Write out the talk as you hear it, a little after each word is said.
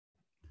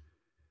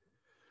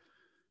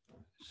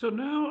So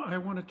now I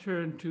want to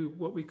turn to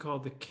what we call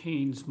the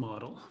Keynes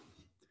model.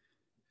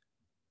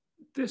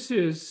 This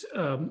is,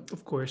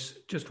 of course,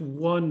 just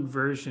one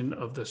version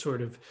of the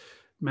sort of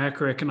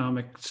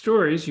macroeconomic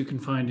stories you can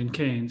find in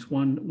Keynes,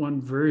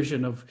 one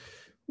version of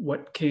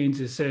what Keynes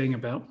is saying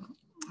about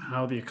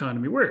how the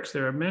economy works.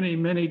 There are many,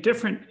 many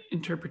different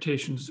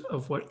interpretations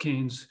of what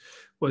Keynes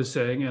was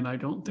saying, and I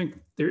don't think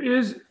there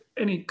is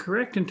any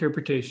correct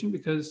interpretation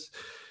because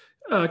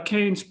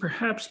Keynes,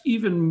 perhaps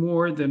even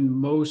more than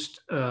most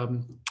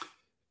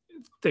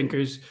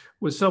thinkers,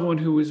 was someone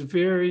who was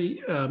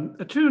very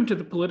attuned to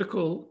the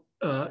political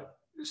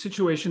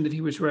situation that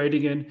he was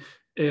writing in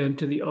and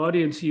to the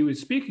audience he was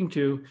speaking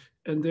to,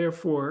 and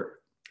therefore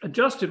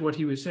adjusted what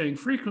he was saying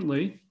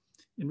frequently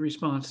in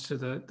response to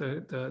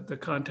the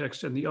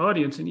context and the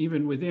audience. And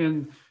even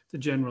within the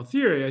general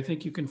theory, I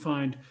think you can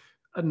find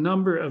a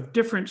number of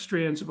different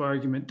strands of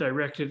argument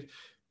directed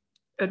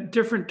at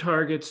different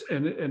targets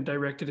and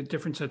directed at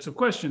different sets of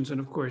questions. And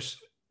of course,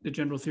 the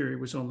general theory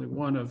was only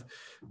one of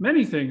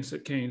many things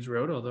that Keynes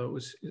wrote, although it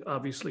was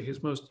obviously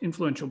his most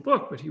influential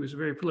book, but he was a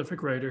very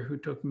prolific writer who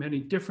took many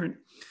different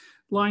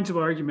lines of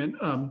argument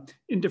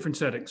in different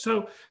settings.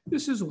 So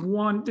this is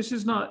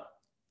not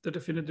the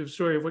definitive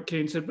story of what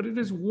Keynes said, but it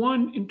is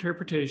one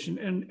interpretation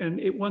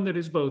and one that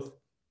is both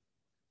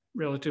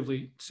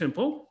relatively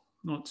simple,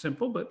 not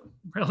simple, but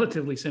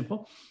relatively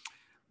simple,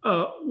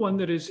 one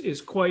that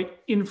is quite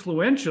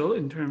influential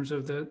in terms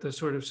of the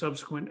sort of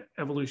subsequent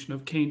evolution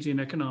of Keynesian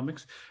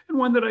economics, and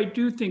one that I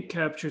do think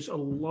captures a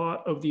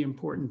lot of the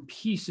important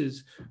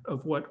pieces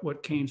of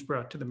what Keynes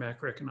brought to the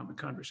macroeconomic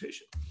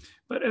conversation.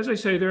 But as I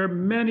say, there are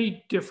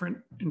many different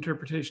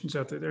interpretations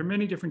out there. There are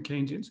many different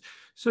Keynesians.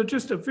 So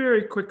just a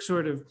very quick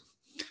sort of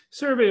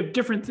survey of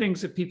different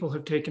things that people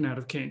have taken out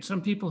of Keynes.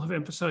 Some people have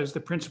emphasized the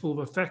principle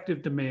of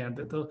effective demand,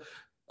 that the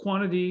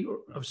quantity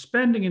of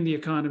spending in the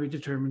economy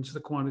determines the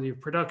quantity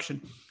of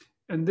production.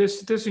 And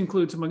this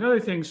includes, among other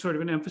things, sort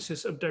of an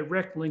emphasis of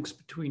direct links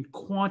between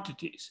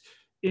quantities,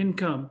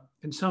 income,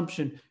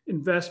 consumption,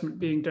 investment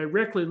being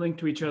directly linked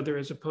to each other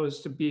as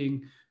opposed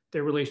to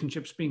their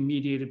relationships being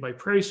mediated by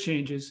price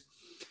changes.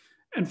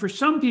 And for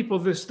some people,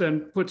 this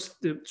then puts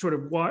the sort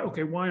of why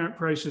aren't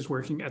prices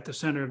working at the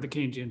center of the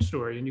Keynesian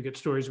story? And you get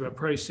stories about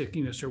price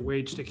stickiness or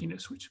wage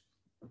stickiness, which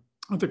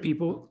other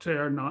people say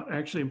are not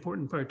actually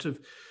important parts of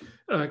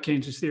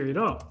Keynes's theory at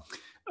all.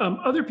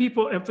 Other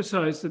people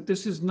emphasize that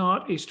this is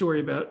not a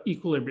story about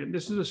equilibrium.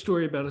 This is a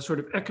story about a sort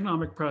of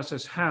economic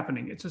process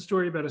happening. It's a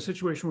story about a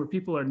situation where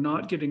people are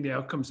not getting the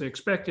outcomes they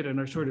expected and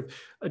are sort of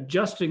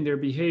adjusting their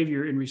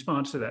behavior in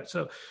response to that.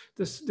 So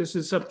this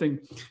is something,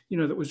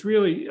 that was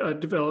really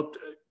developed,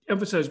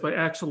 emphasized by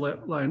Axel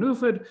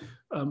Leonufeld,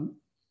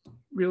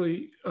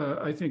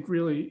 I think,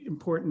 really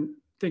important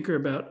thinker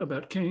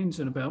about Keynes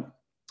and about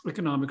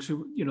economics,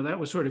 who, that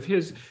was sort of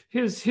his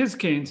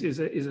Keynes is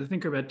a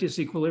thinker about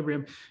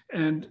disequilibrium.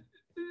 And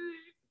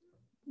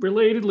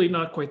relatedly,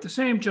 not quite the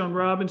same, Joan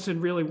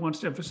Robinson really wants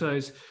to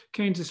emphasize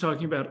Keynes is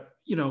talking about,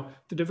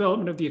 the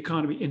development of the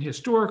economy in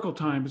historical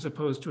time as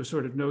opposed to a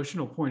sort of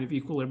notional point of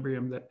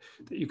equilibrium that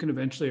you can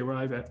eventually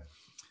arrive at.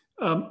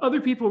 Other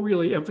people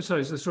really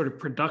emphasize the sort of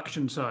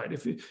production side.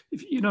 If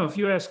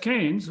you ask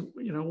Keynes,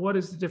 what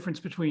is the difference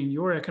between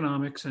your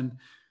economics and,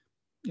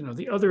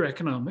 the other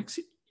economics?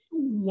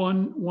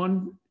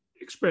 One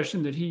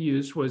expression that he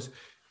used was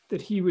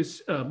that he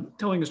was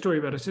telling a story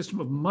about a system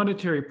of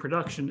monetary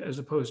production as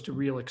opposed to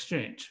real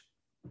exchange.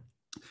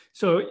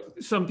 So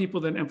some people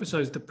then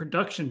emphasize the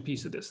production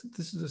piece of this.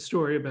 This is a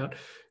story about,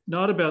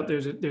 not about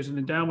there's an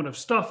endowment of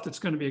stuff that's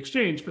going to be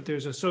exchanged, but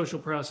there's a social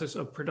process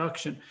of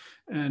production.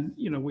 And,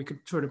 we could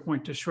sort of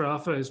point to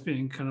Schraffa as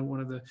being kind of one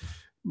of the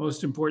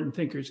most important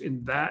thinkers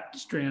in that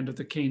strand of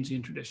the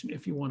Keynesian tradition,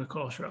 if you want to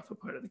call Schraffa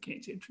part of the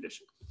Keynesian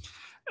tradition.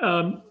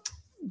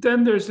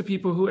 Then there's the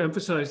people who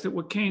emphasize that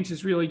what Keynes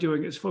is really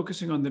doing is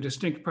focusing on the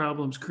distinct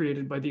problems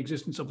created by the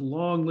existence of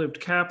long-lived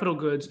capital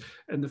goods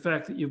and the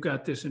fact that you've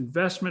got this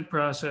investment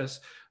process.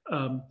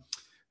 So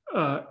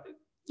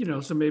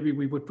maybe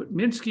we would put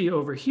Minsky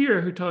over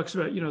here, who talks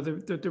about,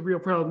 the real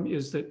problem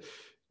is that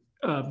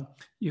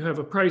you have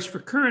a price for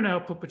current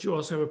output, but you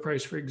also have a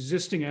price for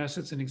existing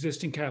assets and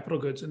existing capital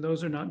goods, and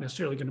those are not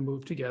necessarily going to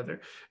move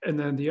together. And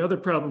then the other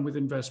problem with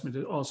investment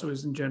also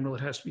is, in general, it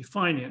has to be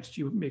financed.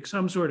 You make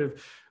some sort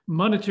of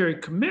monetary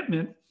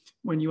commitment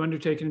when you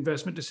undertake an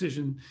investment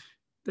decision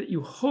that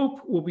you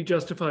hope will be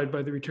justified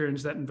by the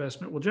returns that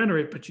investment will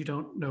generate, but you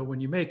don't know when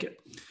you make it.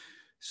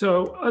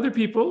 So other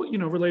people,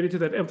 related to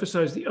that,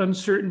 emphasize the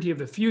uncertainty of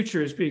the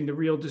future as being the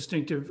real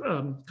distinctive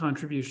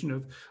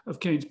contribution of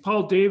Keynes.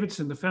 Paul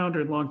Davidson, the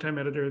founder and longtime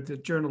editor of the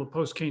Journal of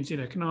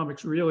Post-Keynesian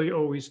Economics, really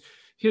always,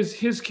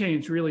 his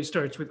Keynes really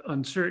starts with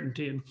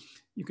uncertainty. And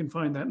you can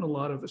find that in a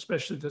lot of,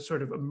 especially the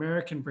sort of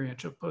American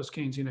branch of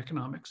post-Keynesian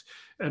economics.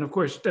 And of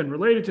course, then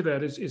related to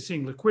that is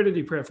seeing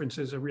liquidity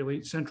preferences, a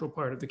really central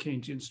part of the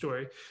Keynesian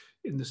story,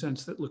 in the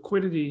sense that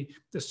liquidity,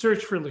 the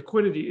search for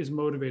liquidity, is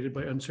motivated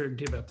by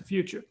uncertainty about the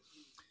future.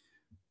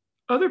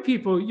 Other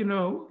people,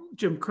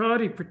 Jim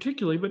Crotty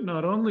particularly, but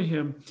not only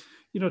him,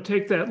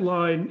 take that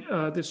line,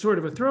 that's sort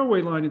of a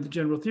throwaway line in the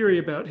general theory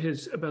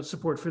about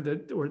support for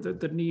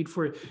the need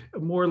for a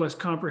more or less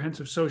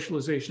comprehensive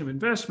socialization of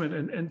investment,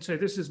 and say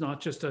this is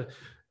not just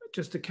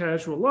a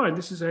casual line.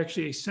 This is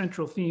actually a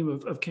central theme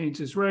of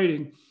Keynes's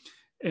writing,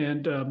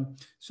 and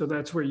so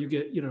that's where you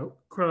get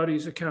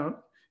Crotty's account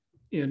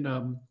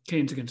in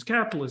Keynes Against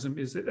Capitalism,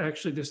 is that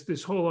actually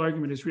this whole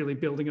argument is really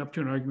building up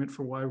to an argument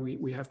for why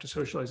we have to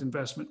socialize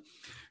investment.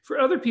 For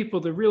other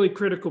people, the really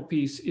critical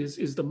piece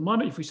is the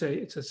money. If we say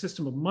it's a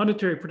system of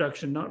monetary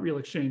production, not real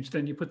exchange,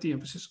 then you put the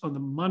emphasis on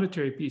the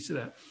monetary piece of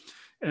that.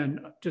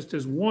 And just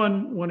as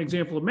one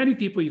example of many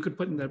people you could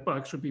put in that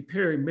box would be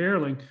Perry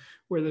Mehrling,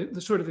 where the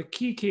sort of the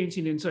key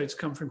Keynesian insights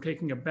come from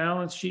taking a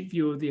balance sheet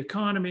view of the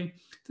economy.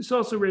 This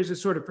also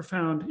raises sort of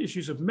profound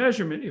issues of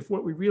measurement. If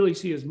what we really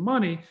see as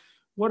money,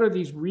 what are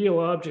these real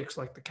objects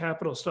like the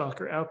capital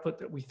stock or output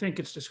that we think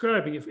it's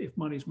describing if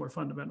money is more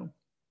fundamental?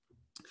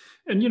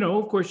 And,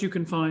 of course, you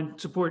can find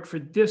support for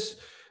this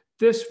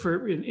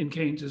in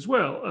Keynes as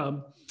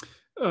well.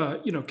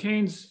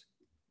 Keynes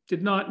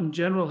did not in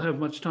general have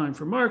much time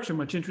for Marx or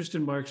much interest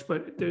in Marx,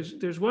 but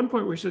there's one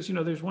point where he says,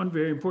 there's one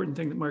very important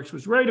thing that Marx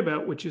was right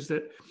about, which is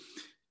that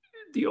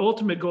the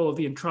ultimate goal of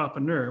the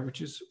entrepreneur,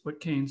 which is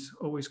what Keynes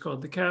always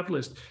called the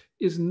capitalist,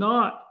 is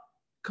not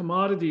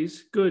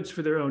commodities, goods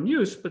for their own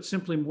use, but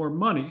simply more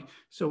money.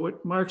 So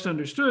what Marx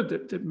understood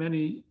that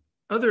many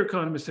other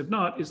economists have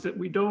not, is that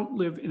we don't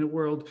live in a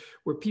world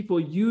where people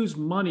use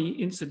money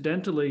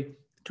incidentally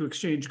to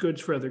exchange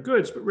goods for other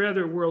goods, but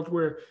rather a world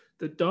where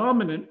the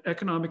dominant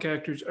economic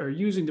actors are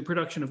using the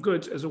production of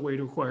goods as a way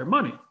to acquire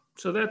money.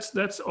 So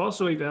that's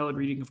also a valid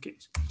reading of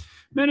Keynes.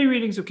 Many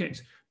readings of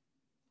Keynes.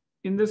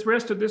 In this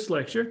rest of this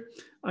lecture,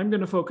 I'm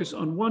going to focus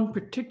on one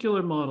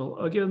particular model,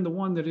 again, the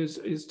one that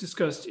is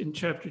discussed in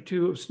chapter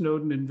 2 of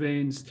Snowden and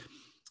Vane's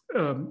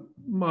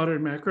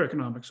Modern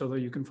Macroeconomics, although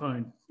you can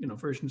find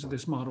versions of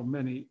this model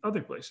many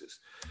other places.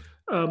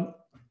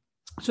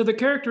 So the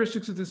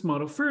characteristics of this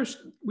model, first,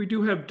 we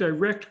do have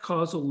direct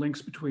causal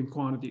links between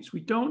quantities. We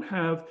don't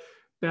have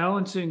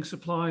balancing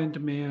supply and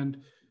demand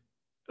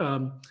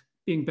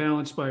being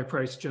balanced by a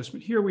price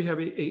adjustment. Here we have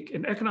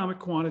an economic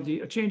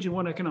quantity, a change in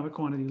one economic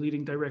quantity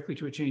leading directly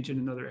to a change in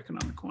another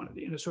economic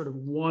quantity in a sort of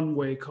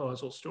one-way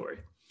causal story.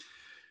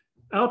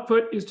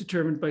 Output is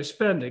determined by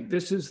spending.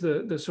 This is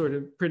the sort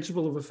of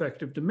principle of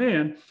effective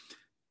demand.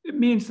 It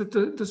means that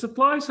the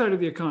supply side of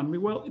the economy,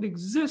 while it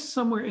exists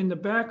somewhere in the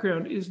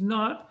background, is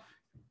not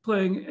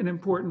playing an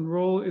important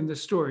role in the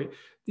story.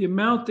 The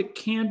amount that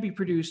can be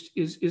produced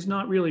is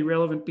not really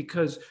relevant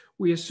because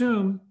we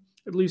assume,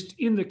 at least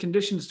in the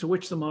conditions to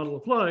which the model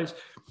applies,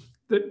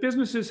 that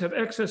businesses have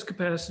excess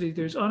capacity,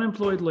 there's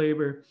unemployed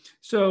labor.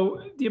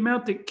 So the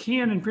amount that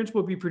can in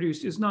principle be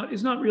produced is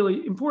not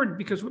really important,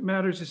 because what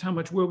matters is how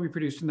much will be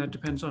produced, and that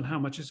depends on how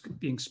much is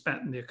being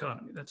spent in the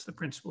economy. That's the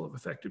principle of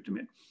effective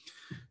demand.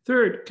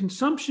 Third,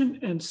 consumption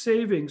and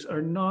savings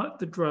are not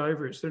the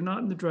drivers. They're not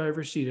in the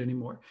driver's seat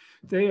anymore.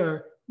 They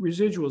are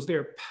residuals. They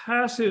are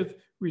passive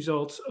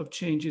results of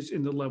changes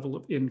in the level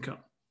of income.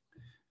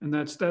 And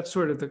that's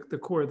sort of the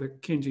core of the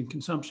Keynesian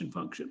consumption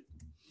function.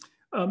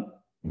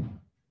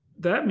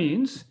 That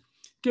means,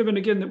 given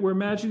again that we're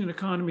imagining an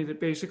economy that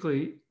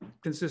basically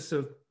consists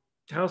of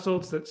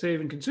households that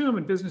save and consume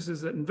and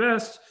businesses that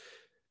invest,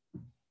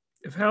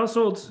 if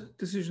households'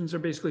 decisions are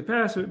basically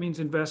passive, it means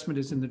investment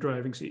is in the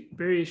driving seat.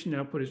 Variation in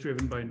output is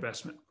driven by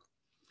investment.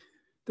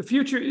 The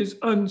future is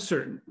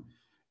uncertain.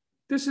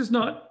 This is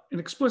not an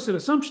explicit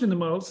assumption in the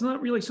model. It's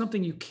not really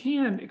something you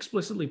can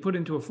explicitly put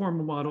into a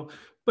formal model,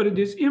 but it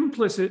is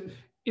implicit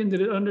in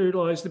that it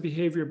underlies the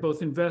behavior of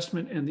both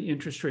investment and the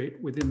interest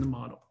rate within the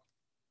model.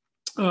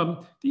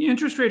 The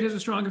interest rate has a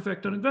strong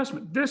effect on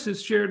investment. This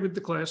is shared with the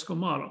classical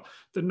model,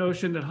 the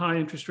notion that high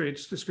interest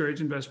rates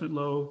discourage investment,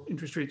 low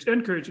interest rates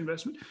encourage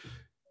investment.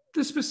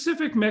 The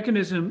specific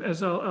mechanism,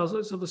 as I'll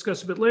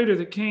discuss a bit later,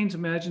 that Keynes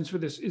imagines for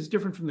this is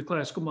different from the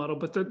classical model,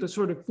 but the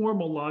sort of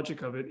formal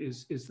logic of it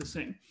is the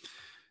same.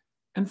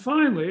 And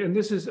finally, and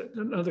this is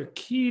another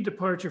key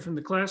departure from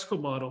the classical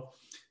model,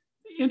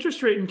 the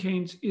interest rate in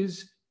Keynes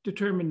is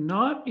determined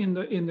not in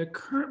the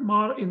current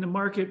model, in the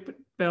market, but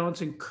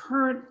balancing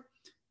current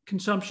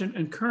consumption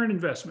and current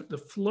investment, the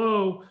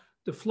flow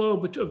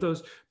of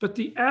those, but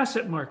the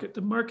asset market,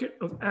 the market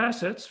of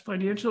assets,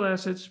 financial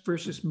assets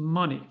versus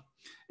money.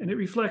 And it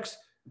reflects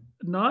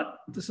not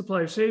the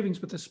supply of savings,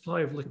 but the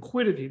supply of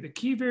liquidity. The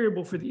key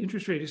variable for the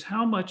interest rate is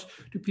how much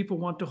do people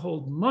want to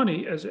hold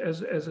money as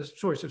a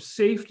source of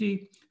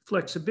safety,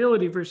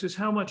 flexibility, versus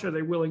how much are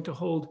they willing to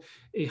hold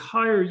a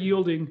higher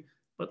yielding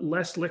but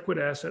less liquid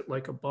asset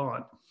like a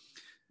bond.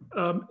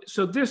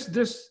 So this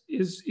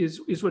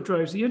is what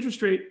drives the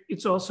interest rate.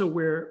 It's also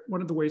where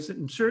one of the ways that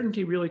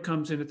uncertainty really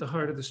comes in at the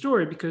heart of the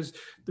story, because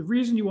the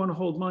reason you want to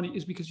hold money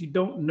is because you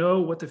don't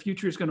know what the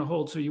future is going to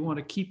hold, so you want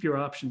to keep your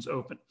options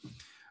open.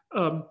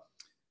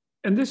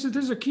 And this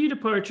is a key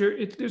departure.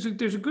 There's a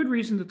good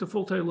reason that the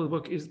full title of the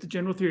book is The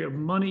General Theory of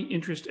Money,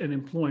 Interest, and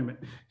Employment.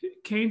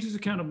 Keynes's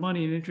account of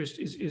money and interest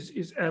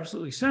is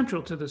absolutely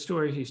central to the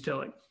story he's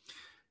telling.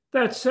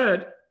 That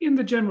said, in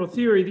the general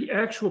theory, the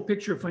actual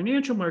picture of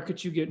financial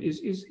markets you get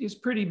is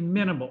pretty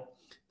minimal.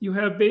 You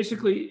have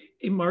basically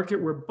a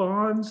market where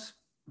bonds,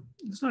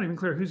 it's not even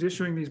clear who's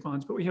issuing these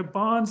bonds, but we have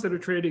bonds that are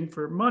trading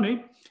for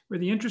money where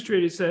the interest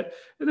rate is set.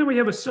 And then we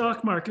have a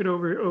stock market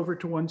over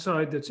to one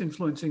side that's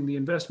influencing the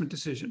investment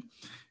decision.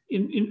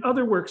 In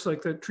other works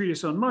like the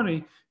Treatise on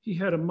Money, he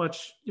had a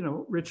much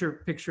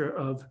richer picture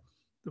of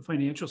the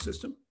financial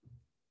system.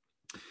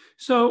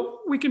 So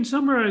we can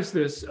summarize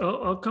this.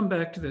 I'll come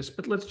back to this,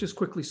 but let's just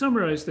quickly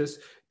summarize this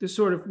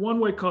sort of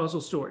one-way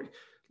causal story.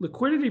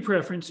 Liquidity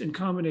preference in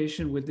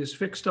combination with this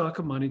fixed stock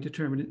of money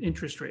determine an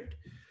interest rate.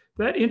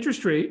 That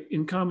interest rate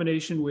in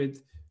combination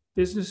with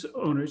business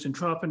owners,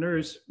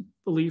 entrepreneurs'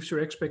 beliefs or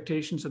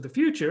expectations of the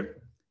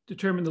future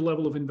determine the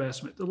level of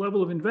investment. The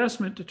level of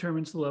investment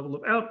determines the level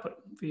of output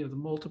via the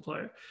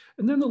multiplier.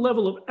 And then the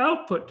level of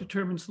output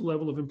determines the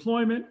level of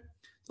employment,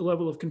 the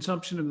level of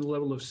consumption, and the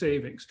level of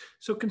savings.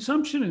 So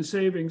consumption and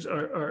savings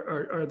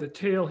are the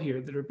tail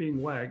here that are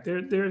being wagged.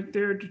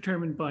 They're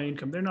determined by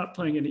income. They're not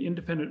playing any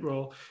independent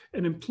role.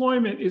 And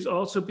employment is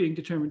also being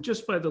determined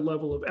just by the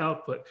level of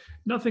output.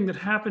 Nothing that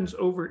happens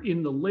over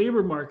in the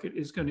labor market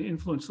is going to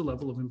influence the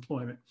level of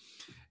employment.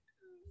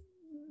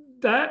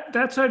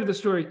 That side of the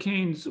story,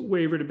 Keynes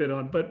wavered a bit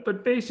on,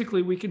 but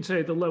basically we can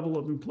say the level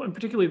of employment,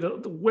 particularly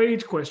the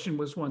wage question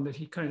was one that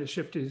he kind of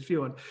shifted his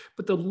view on,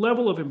 but the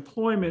level of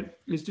employment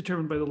is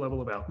determined by the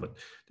level of output.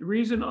 The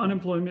reason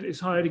unemployment is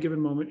high at a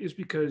given moment is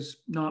because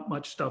not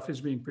much stuff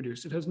is being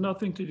produced. It has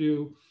nothing to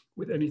do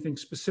with anything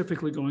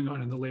specifically going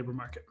on in the labor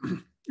market.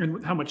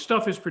 And how much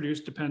stuff is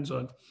produced depends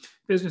on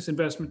business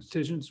investment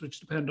decisions, which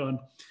depend on,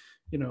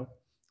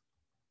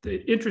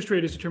 the interest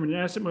rate is determined in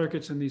asset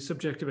markets and these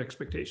subjective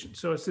expectations.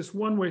 So it's this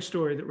one-way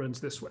story that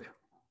runs this way.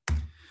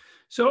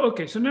 So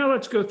now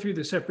let's go through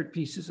the separate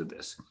pieces of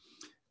this.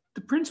 The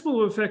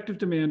principle of effective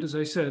demand, as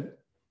I said,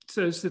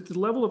 says that the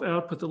level of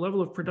output, the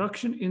level of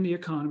production in the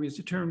economy is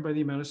determined by the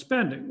amount of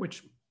spending,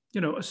 which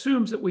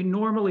assumes that we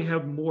normally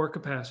have more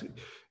capacity.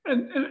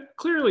 And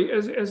clearly,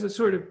 as a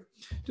sort of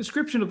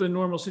description of the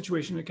normal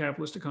situation in a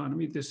capitalist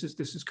economy, this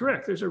is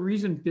correct. There's a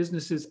reason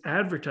businesses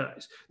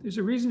advertise. There's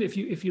a reason if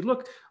you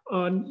look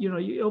on,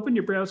 you open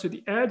your browser,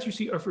 the ads you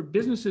see are for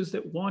businesses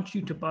that want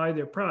you to buy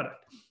their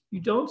product.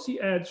 You don't see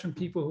ads from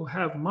people who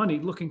have money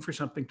looking for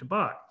something to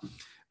buy.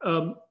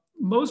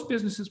 Most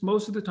businesses,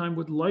 most of the time,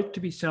 would like to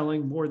be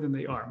selling more than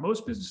they are.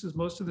 Most businesses,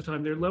 most of the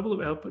time, their level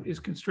of output is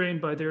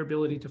constrained by their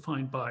ability to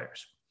find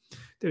buyers.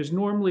 There's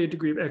normally a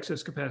degree of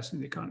excess capacity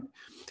in the economy.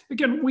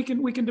 Again, we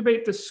can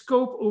debate the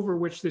scope over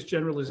which this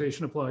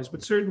generalization applies,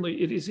 but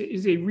certainly it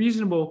is a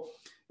reasonable,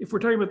 if we're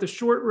talking about the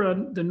short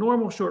run, the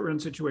normal short run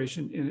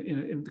situation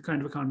in the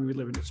kind of economy we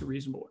live in, it's a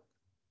reasonable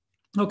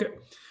one. Okay,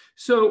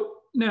 so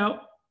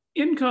now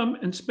income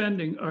and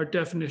spending are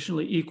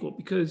definitionally equal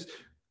because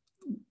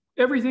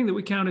everything that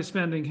we count as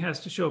spending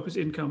has to show up as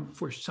income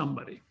for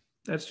somebody.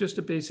 That's just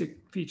a basic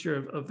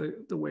feature of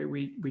the way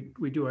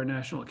we do our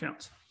national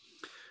accounts.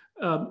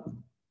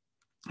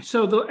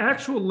 So the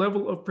actual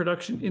level of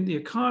production in the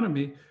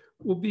economy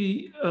will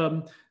be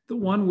the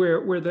one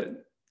where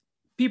the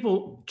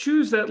people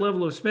choose that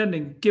level of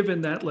spending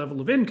given that level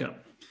of income.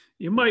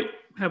 You might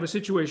have a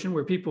situation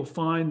where people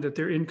find that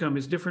their income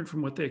is different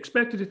from what they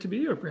expected it to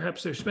be, or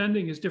perhaps their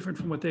spending is different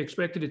from what they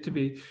expected it to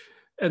be,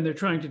 and they're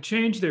trying to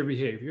change their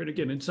behavior. And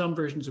again, in some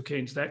versions of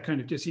Keynes, that kind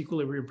of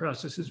disequilibrium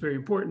process is very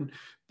important.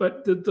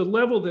 But the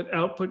level that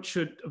output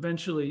should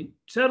eventually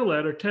settle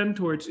at or tend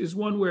towards is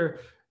one where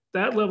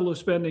that level of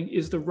spending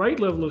is the right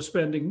level of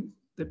spending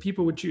that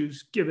people would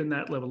choose given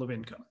that level of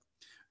income.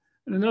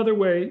 And another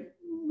way,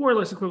 more or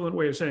less equivalent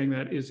way of saying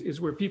that is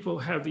where people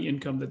have the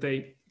income that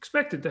they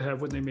expected to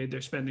have when they made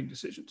their spending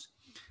decisions.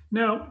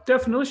 Now,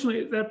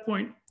 definitionally, at that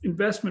point,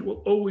 investment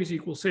will always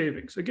equal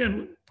savings.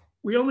 Again,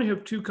 we only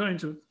have two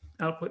kinds of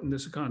output in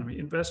this economy,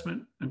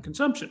 investment and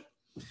consumption.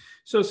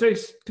 So say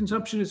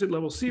consumption is at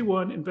level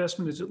C1,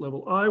 investment is at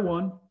level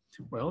I1.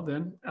 Well,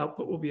 then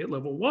output will be at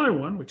level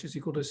Y1, which is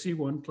equal to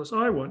C1 plus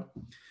I1.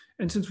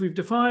 And since we've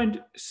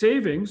defined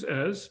savings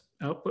as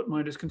output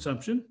minus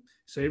consumption,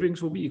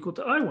 savings will be equal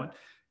to I1.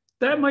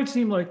 That might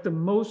seem like the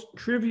most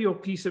trivial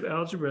piece of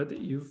algebra that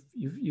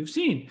you've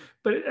seen,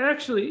 but it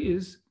actually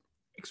is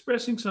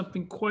expressing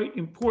something quite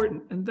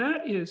important. And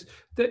that is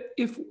that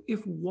if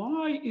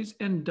Y is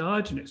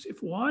endogenous,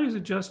 if Y is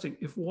adjusting,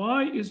 if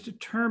Y is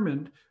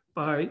determined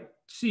by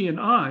C and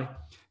I,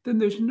 then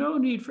there's no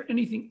need for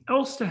anything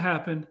else to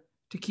happen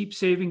to keep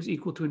savings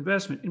equal to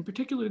investment. In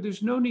particular,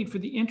 there's no need for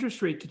the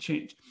interest rate to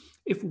change.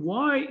 If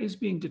Y is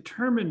being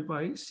determined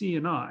by C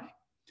and I,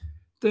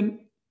 then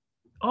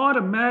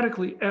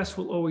automatically S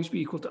will always be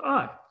equal to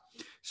I.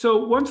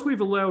 So once we've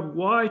allowed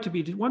Y to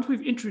be, once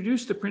we've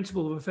introduced the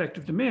principle of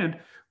effective demand,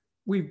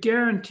 we've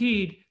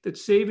guaranteed that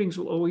savings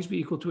will always be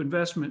equal to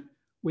investment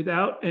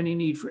without any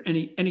need for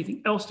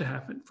anything else to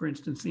happen. For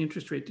instance, the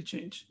interest rate to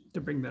change to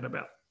bring that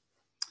about.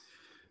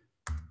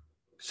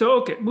 So,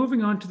 okay,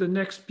 moving on to the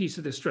next piece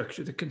of the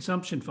structure, the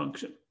consumption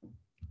function.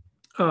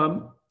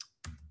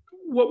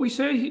 what we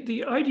say,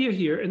 the idea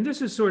here, and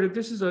this is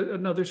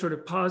another sort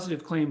of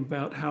positive claim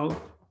about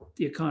how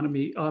the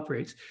economy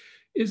operates,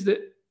 is that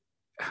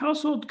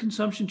household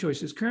consumption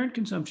choices, current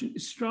consumption,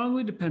 is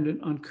strongly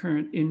dependent on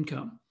current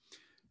income.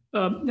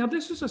 Now,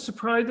 this is a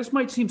surprise. This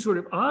might seem sort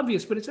of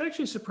obvious, but it's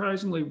actually a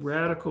surprisingly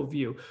radical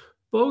view,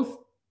 both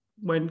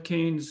when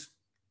Keynes,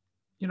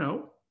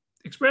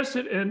 expressed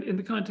it and in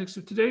the context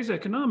of today's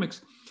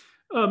economics.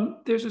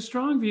 There's a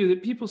strong view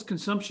that people's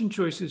consumption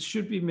choices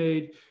should be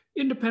made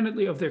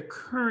independently of their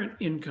current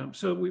income.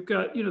 So we've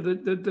got,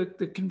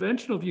 the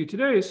conventional view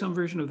today is some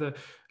version of the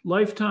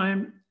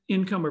lifetime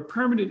income or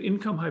permanent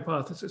income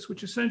hypothesis,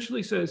 which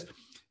essentially says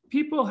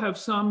people have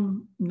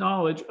some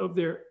knowledge of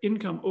their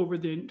income over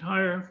the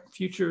entire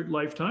future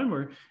lifetime,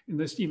 or in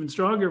this even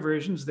stronger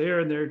versions, their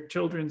and their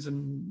children's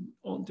and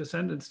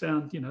descendants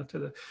down, to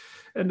the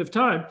end of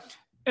time.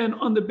 And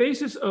on the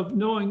basis of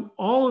knowing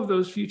all of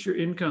those future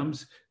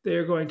incomes, they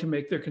are going to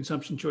make their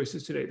consumption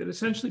choices today. That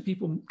essentially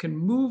people can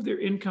move their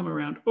income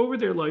around over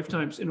their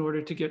lifetimes in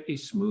order to get a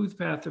smooth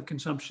path of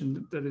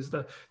consumption that is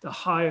the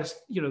highest,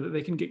 that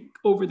they can get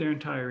over their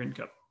entire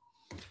income.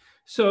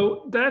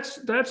 So that's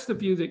the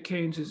view that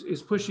Keynes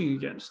is pushing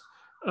against.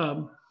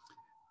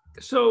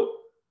 So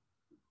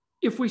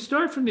if we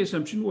start from the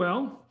assumption,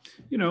 well,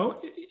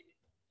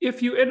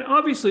 and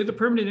obviously the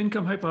permanent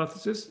income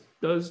hypothesis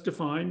does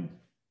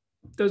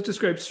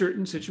describe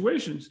certain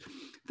situations.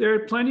 There are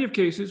plenty of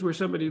cases where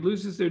somebody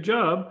loses their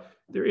job,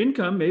 their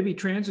income may be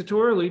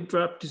transitorily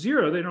dropped to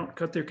zero. They don't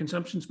cut their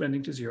consumption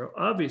spending to zero,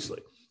 obviously.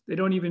 They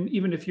don't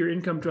even if your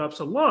income drops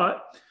a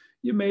lot,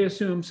 you may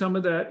assume some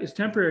of that is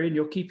temporary and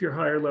you'll keep your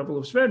higher level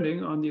of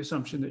spending on the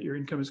assumption that your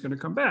income is going to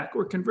come back.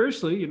 Or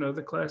conversely,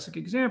 the classic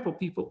example,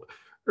 people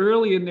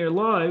early in their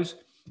lives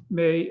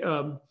may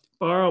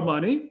borrow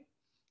money,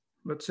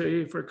 let's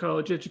say for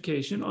college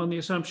education, on the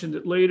assumption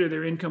that later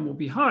their income will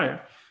be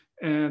higher.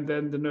 And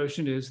then the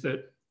notion is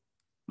that,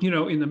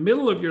 in the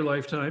middle of your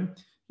lifetime,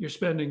 you're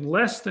spending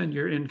less than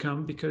your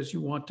income because you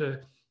want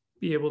to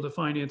be able to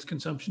finance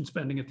consumption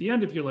spending at the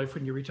end of your life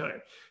when you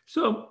retire.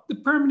 So the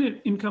permanent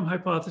income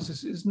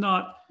hypothesis is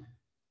not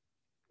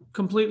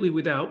completely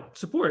without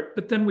support.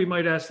 But then we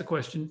might ask the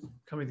question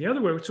coming the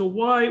other way. So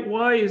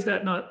why is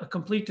that not a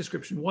complete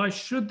description? Why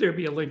should there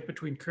be a link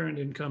between current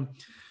income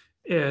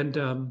and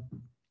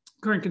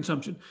current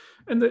consumption?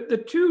 And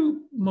the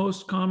two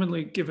most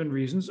commonly given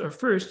reasons are,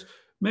 first,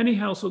 many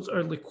households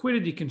are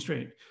liquidity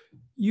constrained.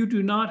 You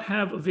do not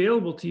have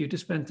available to you to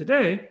spend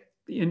today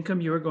the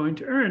income you are going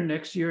to earn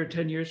next year, or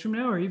 10 years from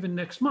now, or even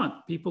next month.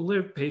 People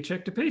live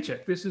paycheck to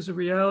paycheck. This is a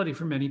reality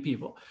for many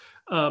people.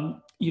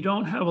 You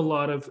don't have a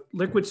lot of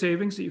liquid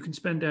savings that you can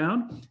spend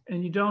down,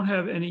 and you don't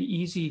have any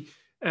easy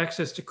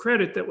access to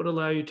credit that would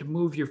allow you to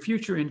move your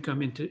future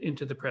income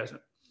into the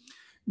present.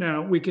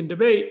 Now, we can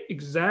debate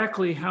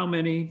exactly how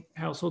many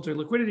households are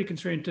liquidity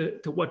constrained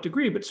to what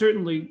degree, but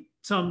certainly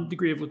some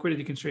degree of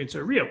liquidity constraints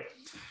are real.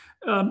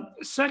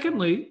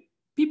 Secondly,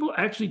 people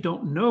actually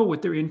don't know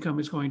what their income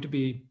is going to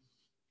be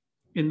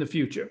in the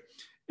future.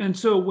 And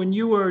so when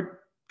you are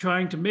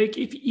trying to make,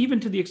 even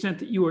to the extent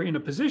that you are in a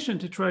position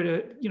to try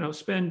to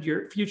spend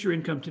your future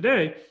income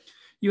today,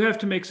 you have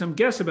to make some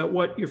guess about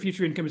what your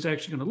future income is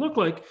actually going to look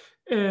like.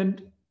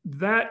 And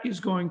that is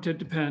going to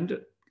depend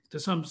to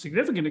some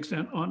significant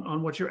extent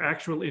on what your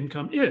actual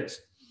income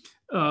is.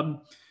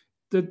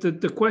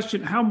 The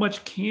question, how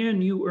much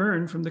can you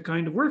earn from the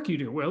kind of work you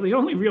do? Well, the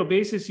only real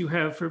basis you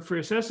have for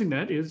assessing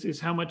that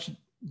is how much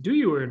do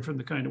you earn from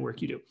the kind of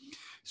work you do.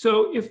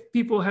 So if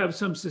people have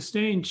some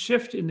sustained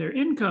shift in their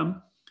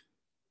income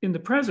in the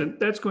present,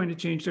 that's going to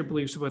change their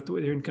beliefs about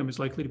what their income is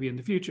likely to be in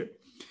the future.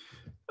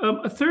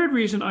 A third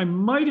reason I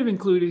might have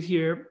included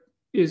here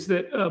is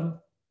that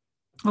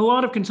a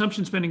lot of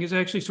consumption spending is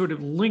actually sort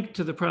of linked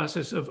to the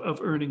process of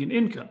earning an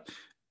income.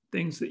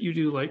 Things that you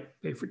do, like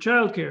pay for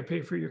childcare,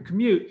 pay for your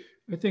commute,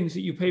 are things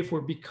that you pay for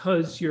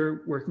because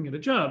you're working at a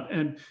job.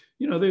 And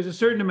there's a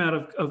certain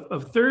amount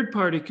of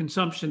third-party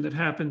consumption that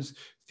happens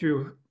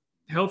through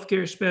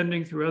healthcare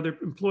spending, through other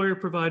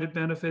employer-provided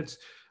benefits,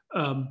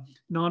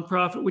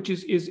 nonprofit, which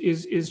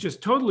is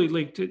just totally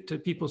linked to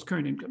people's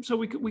current income. So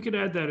we could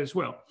add that as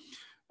well.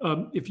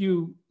 If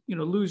you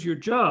lose your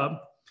job,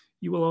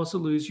 you will also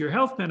lose your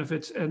health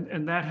benefits,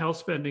 and that health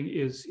spending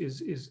is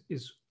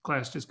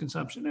classed as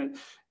consumption.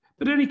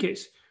 But in any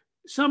case,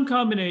 some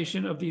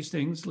combination of these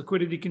things,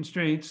 liquidity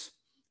constraints,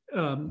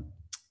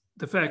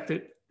 the fact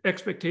that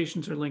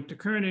expectations are linked to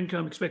current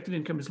income, expected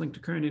income is linked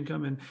to current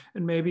income,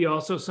 and maybe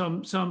also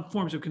some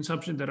forms of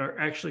consumption that are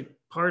actually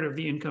part of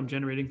the income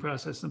generating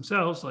process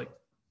themselves, like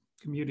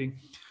commuting.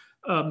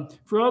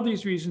 For all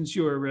these reasons,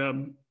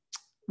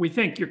 we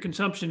think your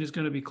consumption is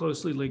going to be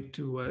closely linked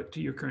to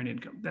your current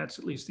income. That's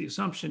at least the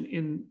assumption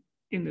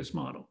in this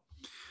model.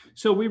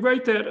 So we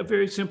write that, a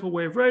very simple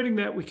way of writing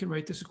that, we can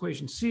write this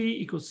equation C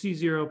equals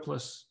C0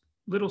 plus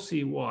little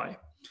cy.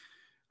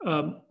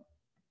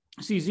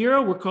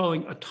 C0 we're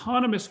calling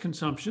autonomous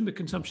consumption, the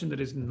consumption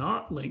that is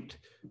not linked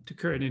to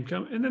current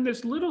income. And then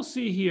this little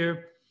c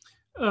here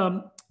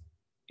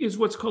is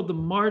what's called the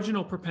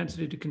marginal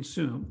propensity to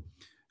consume.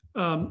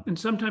 And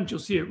sometimes you'll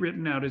see it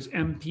written out as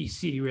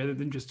MPC rather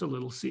than just a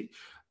little c.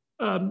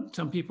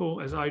 Some people,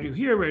 as I do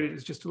here, write it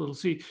as just a little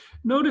c.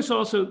 Notice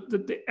also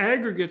that the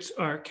aggregates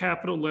are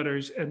capital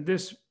letters, and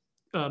this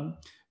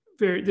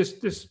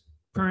this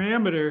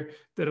parameter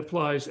that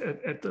applies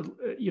at the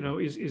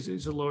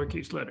is a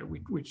lowercase letter.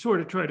 We sort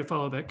of try to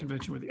follow that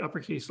convention where the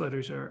uppercase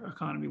letters are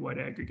economy-wide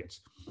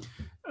aggregates.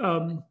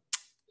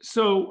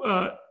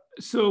 So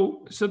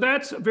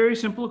that's a very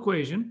simple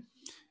equation.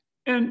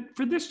 And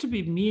for this to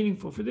be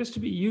meaningful, for this to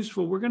be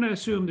useful, we're going to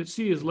assume that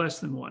C is less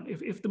than 1.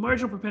 If the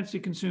marginal propensity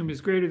to consume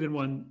is greater than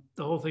 1,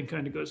 the whole thing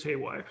kind of goes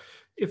haywire.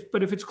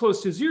 But if it's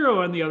close to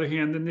 0, on the other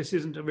hand, then this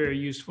isn't a very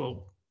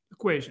useful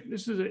equation.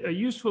 This is a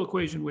useful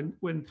equation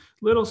when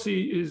little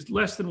c is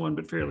less than 1,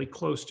 but fairly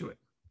close to it.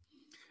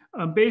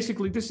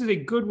 Basically, this is a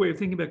good way of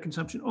thinking about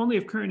consumption only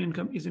if current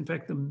income is, in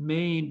fact, the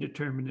main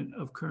determinant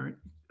of current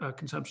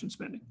consumption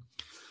spending.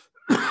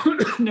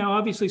 Now,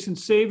 obviously,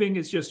 since saving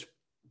is just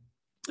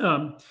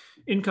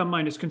income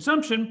minus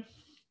consumption,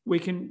 we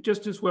can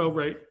just as well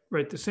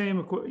write the same,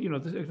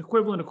 the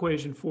equivalent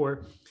equation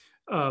for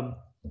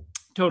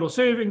total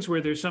savings,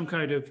 where there's some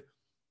kind of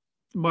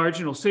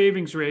marginal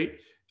savings rate,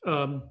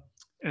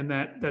 and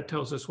that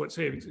tells us what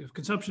savings. If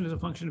consumption is a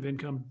function of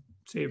income,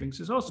 savings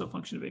is also a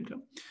function of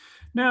income.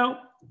 Now,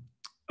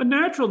 a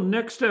natural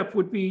next step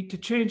would be to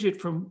change it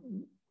from,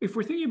 if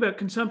we're thinking about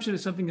consumption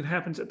as something that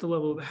happens at the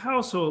level of the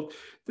household,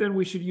 then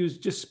we should use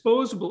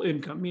disposable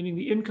income, meaning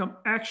the income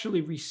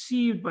actually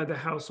received by the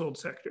household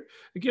sector.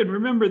 Again,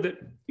 remember that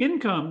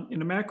income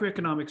in a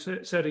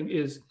macroeconomic setting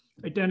is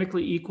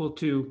identically equal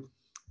to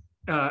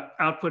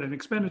output and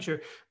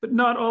expenditure, but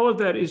not all of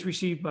that is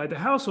received by the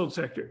household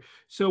sector.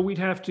 So we'd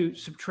have to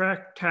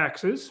subtract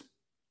taxes.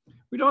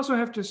 We'd also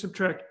have to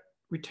subtract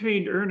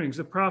retained earnings,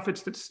 the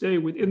profits that stay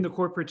within the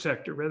corporate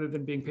sector rather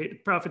than being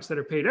paid. Profits that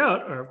are paid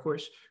out are, of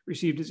course,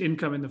 received as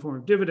income in the form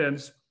of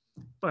dividends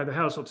by the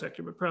household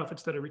sector, but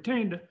profits that are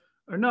retained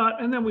are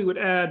not. And then we would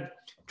add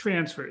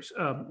transfers,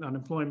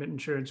 unemployment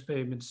insurance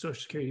payments,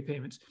 Social Security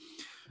payments.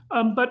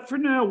 But for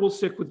now, we'll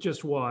stick with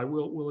just Y.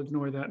 We'll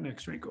ignore that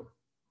next wrinkle.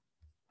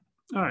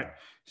 All right,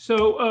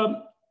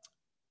 so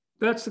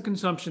that's the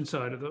consumption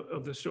side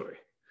of the story.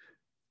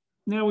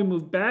 Now we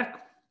move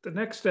back, the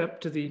next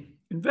step, to the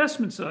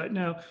investment side.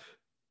 Now,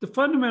 the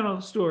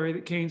fundamental story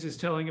that Keynes is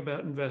telling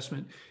about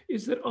investment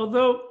is that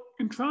although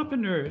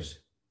entrepreneurs,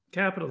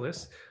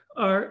 capitalists,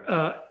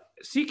 are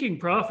seeking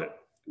profit,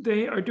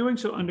 they are doing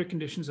so under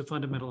conditions of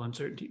fundamental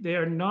uncertainty. They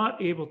are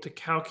not able to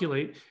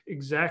calculate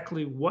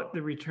exactly what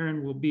the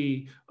return will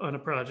be on a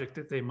project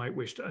that they might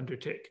wish to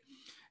undertake.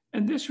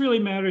 And this really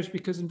matters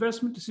because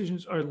investment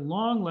decisions are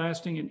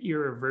long-lasting and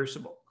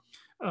irreversible.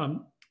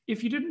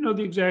 If you didn't know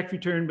the exact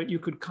return, but you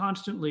could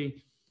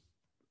constantly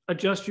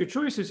adjust your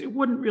choices, it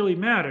wouldn't really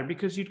matter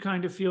because you'd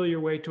kind of feel your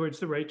way towards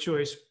the right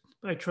choice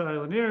by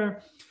trial and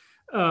error.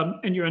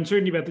 And your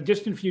uncertainty about the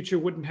distant future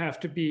wouldn't have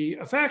to be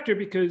a factor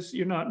because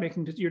you're not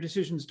making, your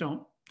decisions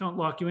don't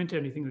lock you into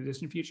anything in the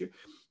distant future.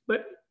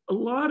 But a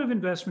lot of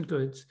investment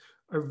goods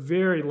are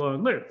very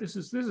long-lived. This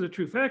is a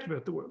true fact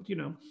about the world.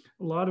 A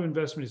lot of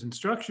investment is in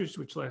structures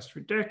which last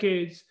for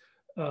decades.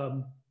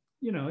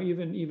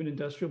 Even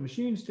industrial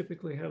machines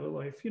typically have a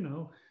life,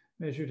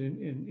 measured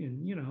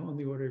in on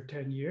the order of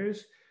 10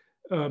 years.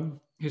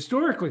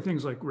 Historically,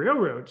 things like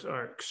railroads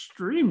are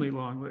extremely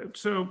long-lived.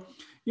 So,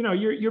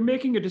 you're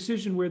making a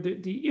decision where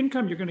the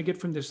income you're going to get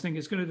from this thing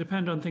is going to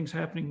depend on things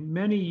happening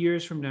many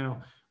years from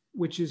now,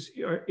 which is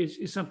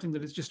something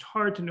that is just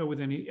hard to know with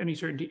any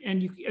certainty,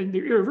 and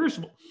they're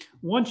irreversible.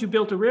 Once you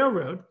built a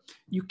railroad,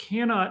 you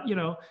cannot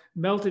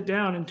melt it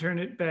down and turn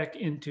it back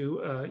into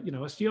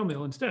a steel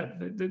mill instead.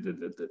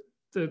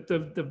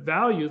 The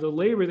value, the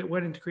labor that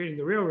went into creating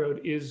the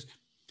railroad is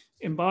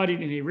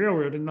embodied in a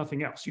railroad and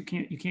nothing else. You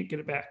can't get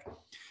it back.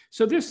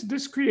 So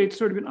this creates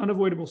sort of an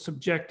unavoidable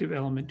subjective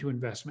element to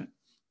investment.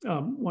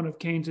 One of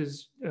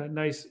Keynes's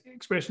nice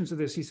expressions of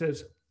this, he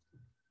says,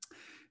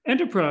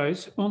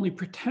 enterprise only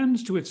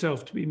pretends to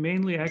itself to be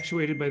mainly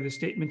actuated by the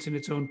statements in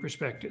its own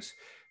prospectus,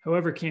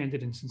 however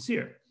candid and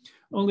sincere.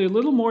 Only a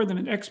little more than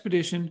an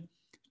expedition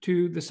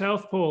to the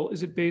South Pole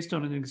is it based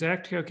on an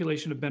exact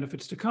calculation of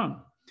benefits to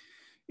come.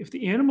 If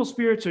the animal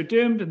spirits are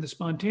dimmed and the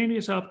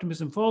spontaneous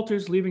optimism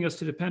falters, leaving us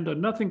to depend on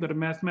nothing but a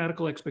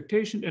mathematical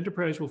expectation,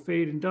 enterprise will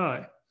fade and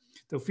die,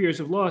 though fears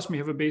of loss may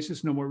have a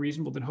basis no more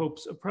reasonable than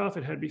hopes of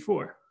profit had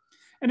before.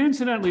 And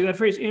incidentally, that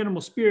phrase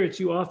animal spirits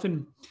you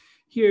often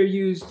hear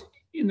used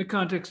in the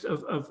context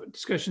of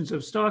discussions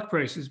of stock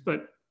prices,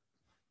 but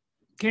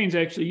Keynes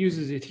actually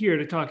uses it here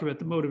to talk about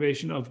the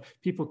motivation of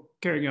people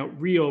carrying out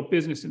real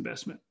business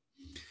investment.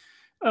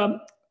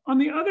 On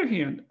the other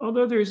hand,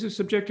 although there's a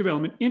subjective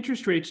element,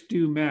 interest rates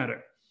do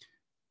matter.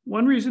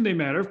 One reason they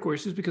matter, of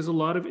course, is because a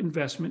lot of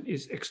investment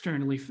is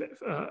externally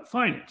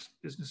financed.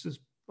 Businesses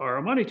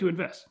borrow money to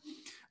invest.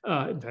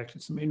 In fact,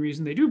 it's the main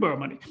reason they do borrow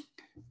money.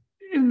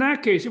 In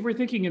that case, if we're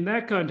thinking in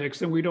that context,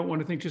 then we don't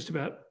want to think just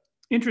about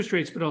interest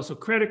rates, but also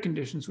credit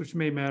conditions, which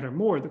may matter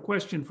more. The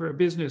question for a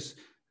business,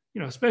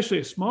 especially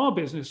a small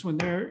business, when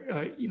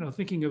they're,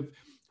 thinking of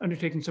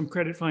undertaking some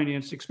credit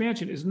financed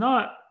expansion is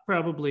not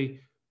probably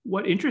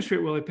what interest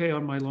rate will I pay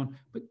on my loan,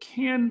 but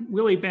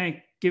will a bank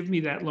give me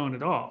that loan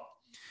at all?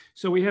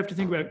 So we have to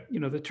think about,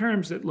 the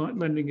terms that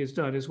lending is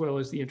done as well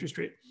as the interest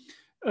rate.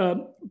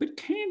 But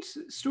Keynes'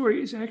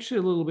 story is actually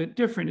a little bit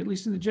different, at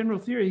least in the general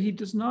theory. He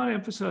does not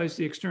emphasize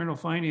the external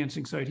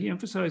financing side. He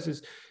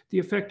emphasizes the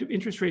effect of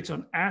interest rates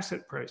on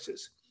asset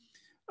prices.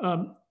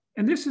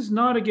 And this is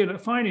not, again, a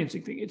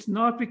financing thing. It's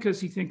not because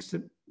he thinks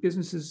that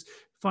businesses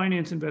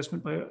finance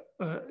investment by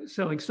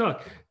selling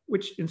stock,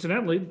 which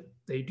incidentally,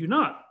 they do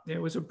not.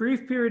 There was a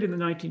brief period in the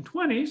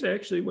 1920s,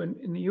 actually, when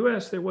in the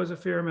US, there was a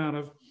fair amount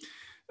of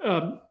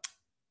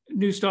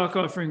new stock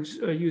offerings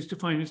used to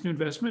finance new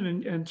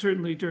investment. And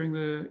certainly during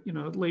the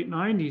late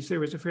 90s, there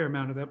was a fair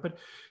amount of that. But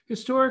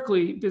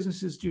historically,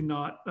 businesses do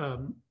not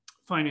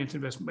finance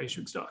investment by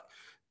issuing stock.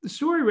 The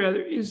story,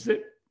 rather, is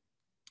that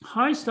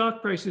high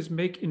stock prices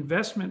make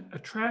investment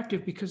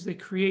attractive because they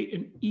create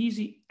an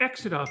easy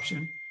exit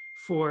option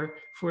for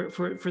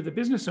the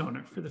business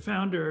owner, for the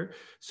founder.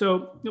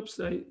 So, oops,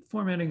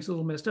 formatting's a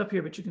little messed up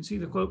here, but you can see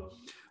the quote.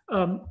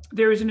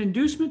 There is an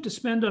inducement to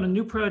spend on a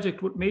new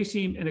project what may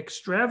seem an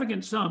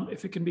extravagant sum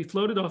if it can be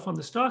floated off on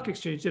the stock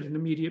exchange at an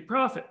immediate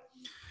profit.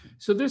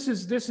 So this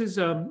is he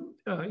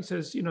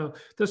says,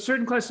 the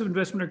certain classes of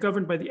investment are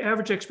governed by the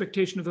average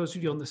expectation of those who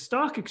deal on the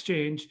stock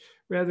exchange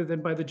rather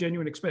than by the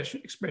genuine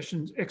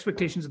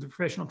expectations of the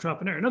professional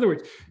entrepreneur. In other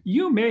words,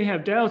 you may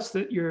have doubts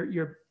that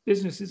your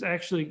business is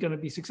actually going to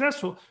be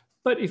successful,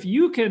 but if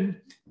you can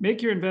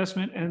make your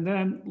investment and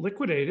then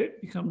liquidate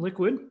it, become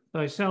liquid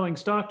by selling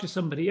stock to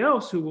somebody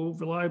else who will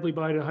reliably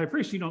buy it at a high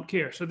price, you don't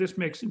care. So this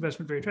makes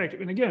investment very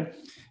attractive. And again,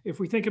 if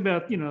we think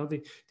about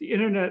the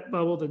internet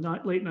bubble, the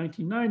late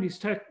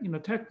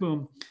 1990s tech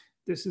boom,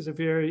 this is a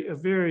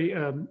very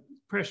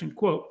prescient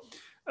quote.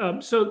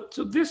 So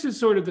this is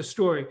sort of the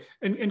story.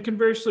 And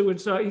conversely, when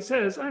he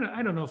says,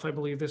 I don't know if I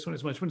believe this one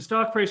as much. When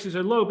stock prices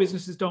are low,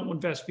 businesses don't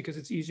invest because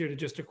it's easier to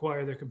just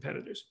acquire their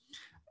competitors.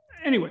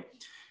 Anyway.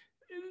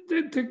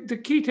 The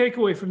key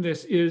takeaway from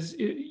this is,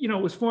 it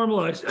was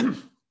formalized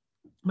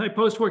by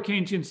post-war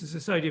Keynesians, the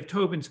Society of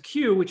Tobin's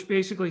Q, which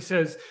basically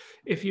says,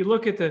 if you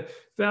look at the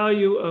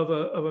value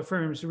of a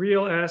firm's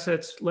real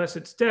assets less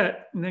its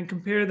debt, and then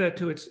compare that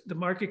to the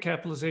market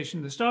capitalization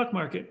in the stock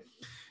market,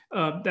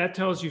 that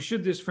tells you,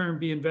 should this firm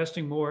be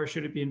investing more or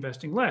should it be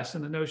investing less?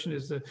 And the notion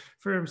is the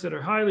firms that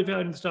are highly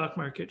valued in the stock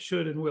market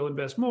should and will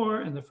invest more,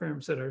 and the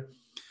firms that are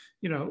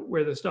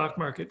where the stock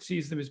market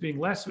sees them as being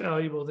less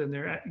valuable than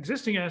their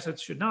existing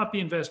assets should not be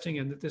investing,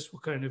 and that this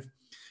will kind of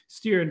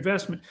steer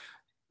investment.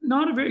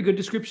 Not a very good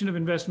description of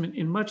investment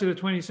in much of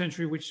the 20th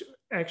century, which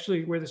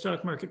actually where the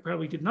stock market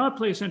probably did not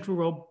play a central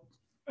role.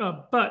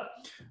 But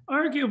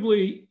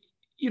arguably,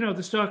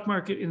 the stock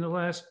market in the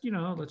last,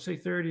 let's say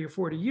 30 or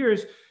 40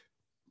 years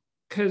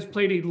has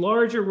played a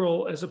larger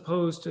role as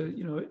opposed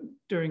to,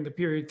 during the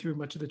period through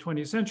much of the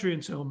 20th century.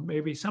 And so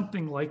maybe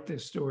something like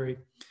this story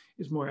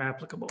is more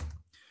applicable.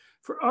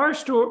 For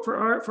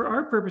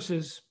our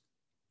purposes,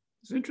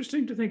 it's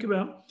interesting to think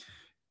about,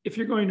 if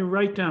you're going to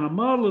write down a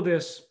model of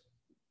this,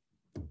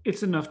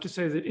 it's enough to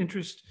say that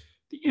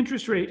the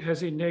interest rate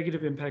has a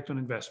negative impact on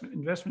investment.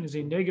 Investment is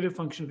a negative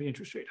function of the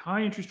interest rate.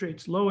 High interest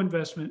rates, low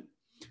investment,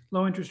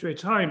 low interest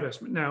rates, high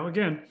investment. Now,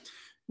 again,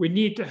 we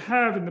need to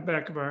have in the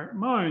back of our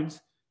minds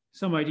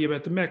some idea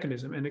about the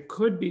mechanism. And it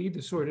could be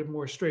the sort of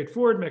more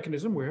straightforward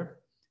mechanism where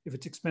if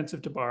it's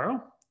expensive to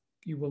borrow,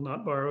 you will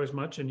not borrow as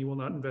much and you will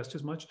not invest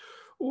as much.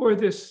 Or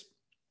this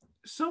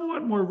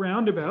somewhat more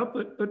roundabout,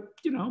 but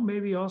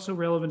maybe also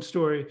relevant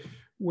story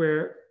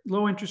where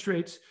low interest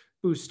rates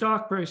boost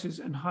stock prices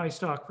and high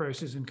stock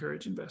prices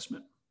encourage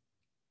investment.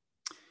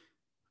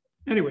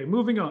 Anyway,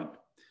 moving on.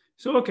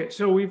 So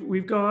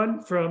we've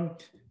gone from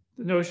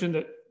the notion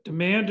that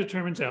demand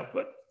determines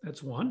output.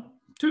 That's one.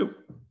 Two,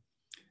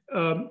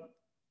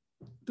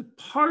 the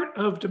part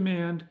of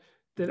demand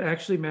that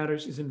actually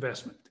matters is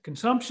investment. The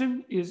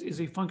consumption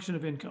is a function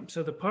of income.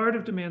 So the part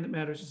of demand that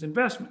matters is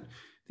investment.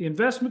 The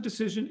investment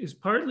decision is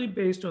partly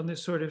based on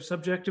this sort of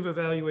subjective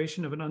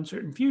evaluation of an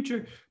uncertain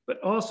future,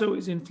 but also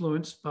is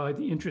influenced by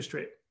the interest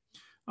rate.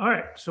 All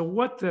right, so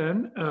what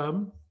then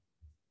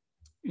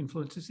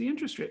influences the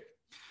interest rate?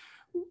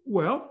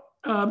 Well,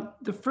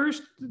 the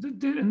first,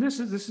 and this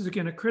is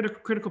again a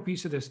critical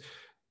piece of this.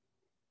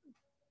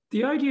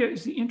 The idea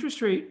is the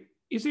interest rate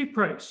is a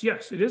price.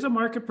 Yes, it is a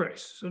market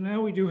price. So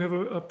now we do have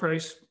a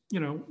price,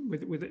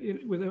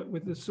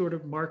 with the sort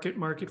of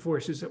market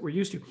forces that we're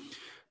used to.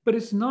 But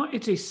it's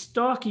a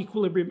stock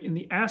equilibrium in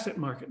the asset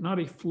market, not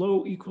a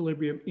flow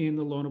equilibrium in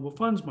the loanable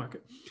funds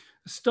market.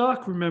 A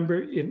stock,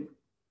 remember, in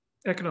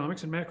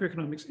economics and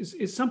macroeconomics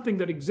is something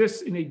that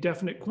exists in a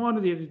definite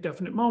quantity at a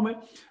definite moment.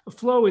 A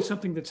flow is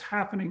something that's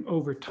happening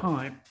over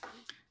time.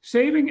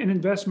 Saving and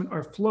investment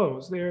are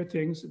flows. They are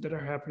things that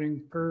are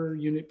happening per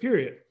unit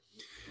period.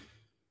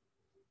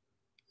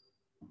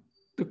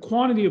 The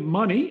quantity of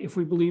money, if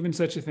we believe in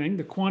such a thing,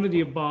 the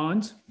quantity of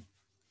bonds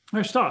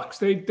are stocks.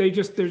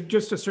 There's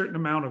just a certain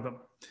amount of them.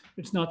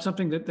 It's not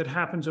something that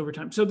happens over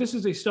time. So this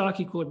is a stock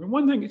equilibrium.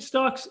 One thing,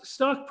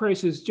 stock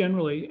prices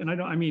generally, and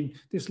I mean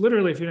this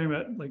literally if you're talking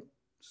about like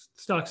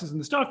stocks is in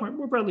the stock market,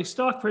 more broadly,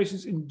 stock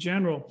prices in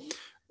general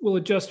will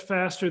adjust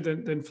faster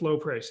than flow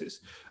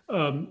prices.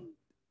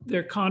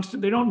 They're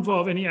constant. They don't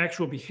involve any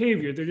actual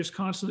behavior. They're just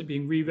constantly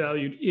being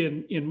revalued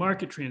in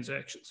market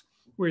transactions.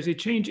 Whereas a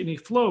change in a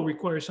flow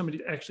requires somebody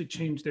to actually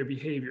change their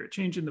behavior. A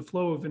change in the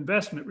flow of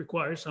investment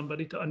requires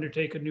somebody to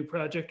undertake a new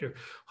project or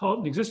halt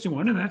an existing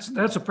one. And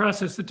that's a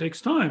process that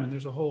takes time. And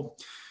there's a whole,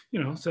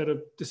 set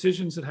of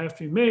decisions that have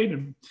to be made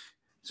and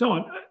so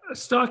on. A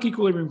stock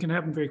equilibrium can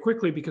happen very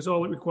quickly because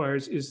all it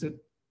requires is that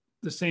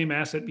the same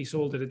asset be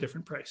sold at a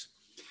different price.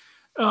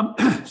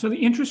 So the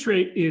interest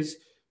rate is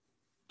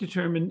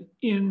determined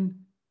in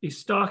a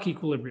stock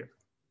equilibrium.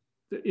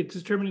 It's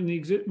determined in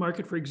the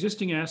market for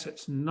existing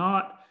assets,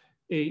 not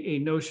a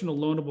notional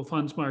loanable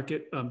funds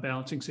market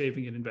balancing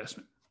saving and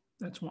investment.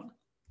 That's one.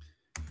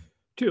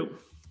 Two.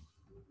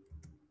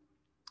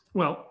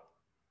 Well,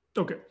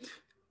 okay.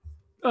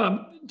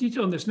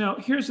 Detail on this. Now,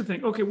 here's the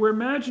thing. Okay, we're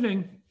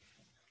imagining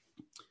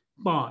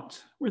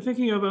bonds. We're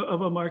thinking of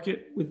a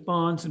market with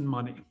bonds and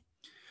money.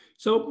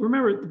 So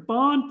remember, the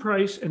bond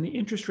price and the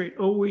interest rate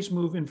always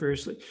move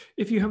inversely.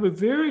 If you have a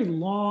very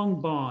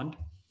long bond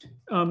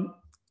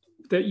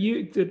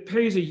that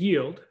pays a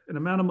yield, an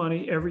amount of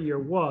money every year,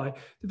 Y,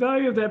 the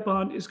value of that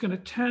bond is going to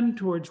tend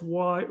towards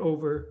Y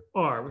over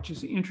R, which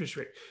is the interest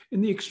rate.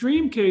 In the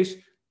extreme case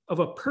of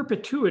a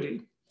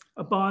perpetuity,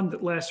 a bond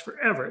that lasts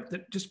forever,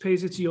 that just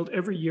pays its yield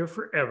every year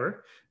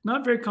forever,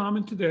 not very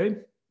common today.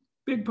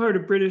 Big part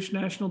of British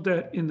national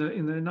debt in the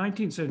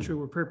 19th century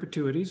were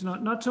perpetuities.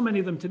 Not so many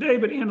of them today,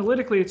 but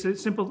analytically, it's a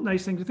simple,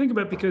 nice thing to think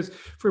about because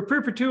for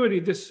perpetuity,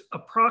 this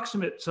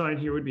approximate sign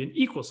here would be an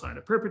equal sign.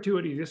 A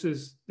perpetuity, this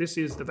is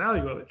the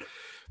value of it.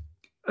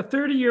 A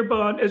 30-year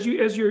bond, as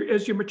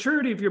your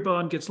maturity of your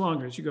bond gets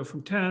longer, as you go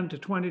from 10 to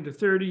 20 to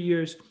 30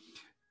 years,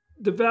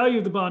 the value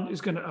of the bond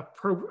is going to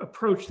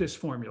approach this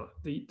formula,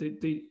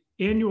 the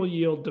annual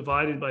yield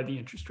divided by the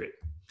interest rate.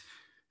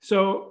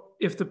 So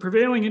if the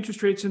prevailing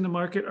interest rates in the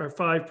market are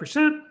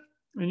 5%,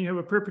 and you have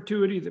a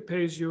perpetuity that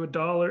pays you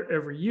 $1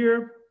 every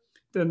year,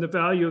 then the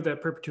value of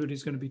that perpetuity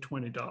is going to be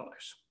 $20.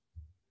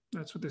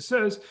 That's what this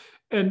says.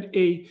 And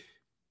a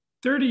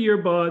 30-year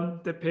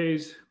bond that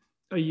pays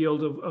a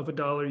yield of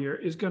 $1 a year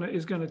is going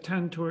to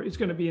tend toward, it's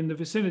going to be in the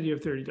vicinity of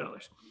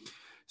 $30.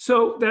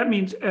 So that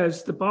means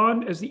as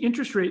the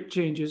interest rate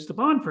changes, the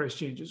bond price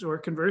changes, or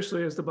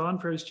conversely, as the bond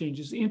price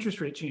changes, the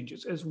interest rate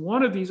changes. As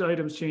one of these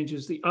items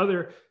changes, the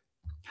other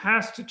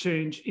has to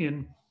change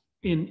in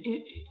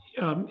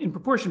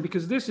proportion,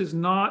 because this is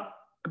not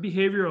a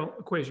behavioral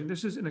equation.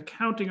 This is an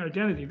accounting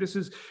identity. This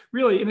is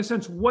really, in a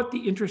sense, what the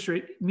interest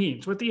rate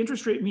means. What the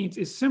interest rate means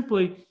is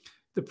simply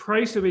the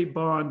price of a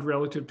bond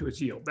relative to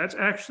its yield. That's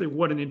actually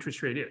what an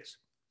interest rate is.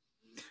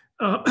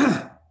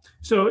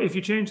 So if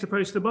you change the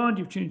price of the bond,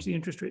 you've changed the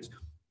interest rates.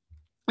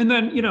 And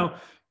then,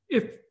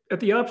 if at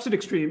the opposite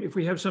extreme, if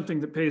we have something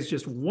that pays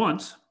just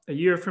once a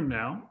year from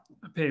now,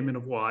 a payment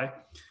of Y,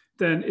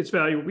 then its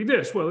value will be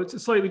this. Well, it's a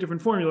slightly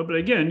different formula, but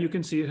again, you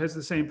can see it has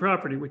the same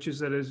property, which is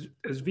that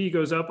as V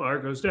goes up, R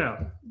goes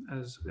down.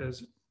 As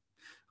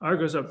R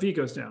goes up, V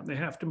goes down. They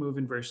have to move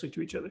inversely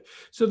to each other.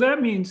 So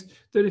that means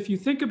that if you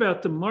think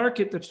about the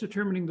market that's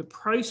determining the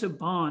price of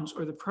bonds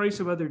or the price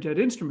of other debt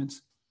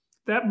instruments,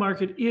 that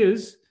market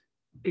is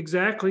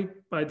exactly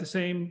by the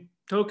same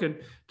token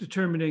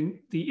determining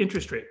the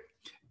interest rate.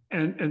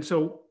 And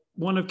so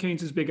one of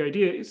Keynes's big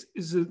ideas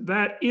is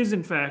that is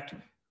in fact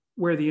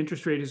where the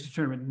interest rate is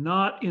determined,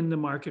 not in the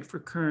market for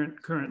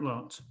current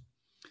loans.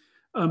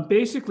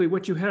 Basically,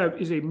 what you have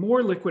is a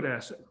more liquid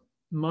asset,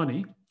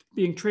 money,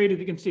 being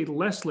traded against a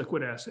less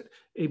liquid asset,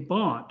 a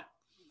bond.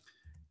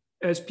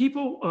 As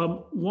people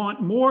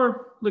want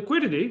more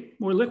liquidity,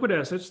 more liquid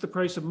assets, the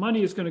price of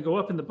money is going to go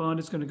up and the bond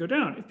is going to go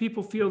down. If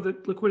people feel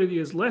that liquidity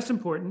is less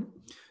important,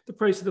 the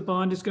price of the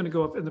bond is going to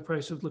go up and the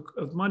price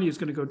of money is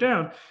going to go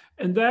down.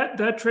 And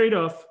that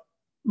trade-off,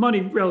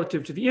 money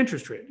relative to the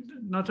interest rate,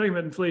 not talking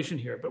about inflation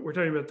here, but we're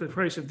talking about the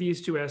price of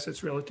these two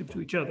assets relative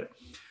to each other.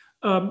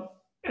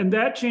 And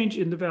that change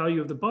in the value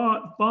of the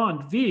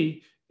bond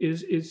V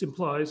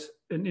implies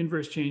an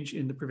inverse change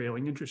in the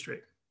prevailing interest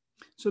rate.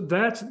 So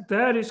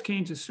that is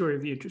Keynes's story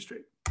of the interest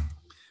rate.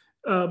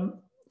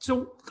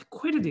 So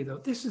liquidity, though,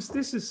 this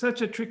is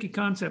such a tricky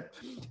concept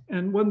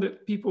and one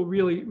that people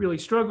really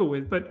struggle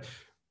with. But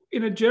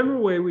in a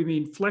general way, we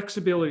mean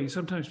flexibility.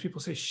 Sometimes people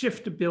say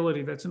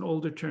shiftability. That's an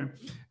older term.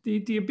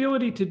 The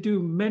ability to do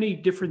many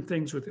different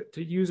things with it,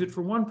 to use it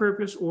for one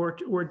purpose or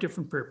a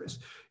different purpose.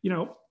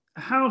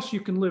 A house you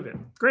can live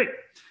in, great.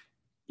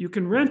 You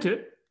can rent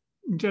it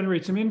and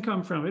generate some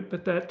income from it,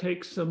 but that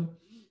takes some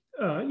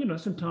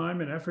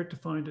time and effort to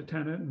find a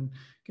tenant and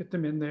get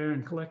them in there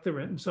and collect the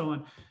rent and so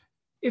on.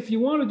 If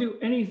you want to do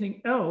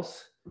anything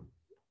else,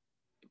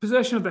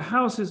 possession of the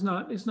house is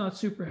not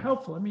super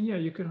helpful. I mean, yeah,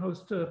 you can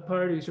host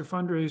parties or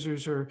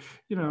fundraisers, or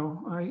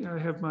I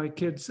have my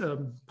kids'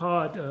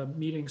 pod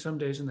meeting some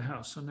days in the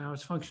house, so now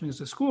it's functioning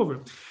as a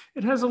schoolroom.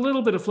 It has a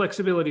little bit of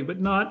flexibility,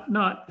 but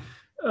not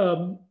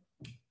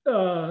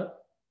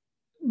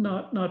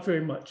Not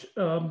very much.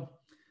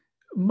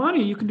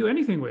 Money you can do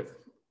anything with.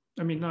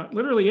 I mean, not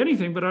literally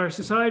anything, but our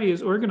society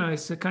is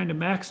organized to kind of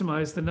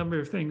maximize the number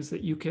of things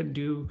that you can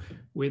do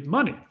with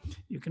money.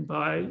 You can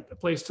buy a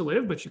place to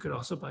live, but you could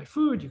also buy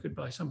food. You could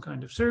buy some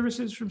kind of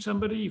services from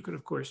somebody. You could,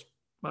 of course,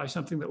 buy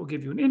something that will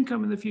give you an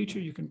income in the future.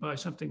 You can buy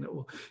something that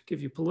will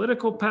give you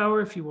political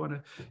power if you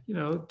want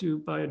to,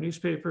 buy a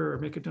newspaper or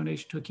make a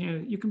donation to a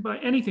candidate. You can buy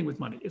anything with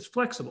money. It's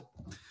flexible.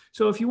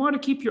 So if you want to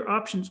keep your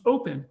options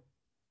open,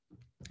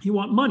 you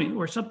want money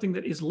or something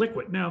that is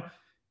liquid. Now,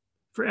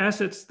 for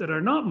assets that are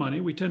not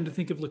money, we tend to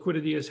think of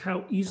liquidity as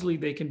how easily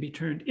they can be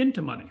turned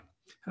into money,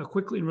 how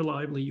quickly and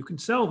reliably you can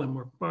sell them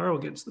or borrow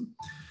against them.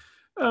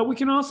 We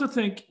can also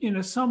think in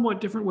a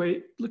somewhat different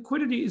way.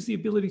 Liquidity is the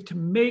ability to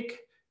make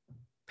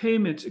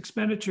payments,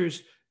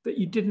 expenditures that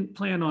you didn't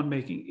plan on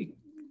making.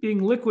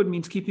 Being liquid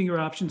means keeping your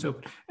options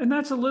open. And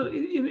that's a little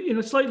in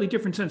a slightly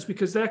different sense,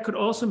 because that could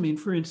also mean,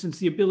 for instance,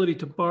 the ability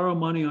to borrow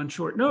money on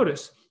short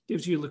notice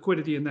gives you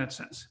liquidity in that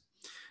sense.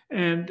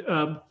 And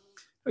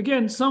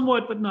again,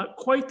 somewhat, but not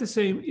quite the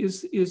same,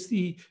 is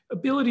the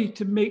ability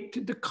to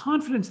make the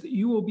confidence that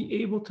you will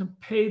be able to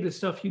pay the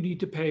stuff you need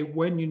to pay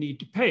when you need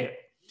to pay it.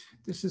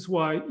 This is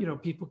why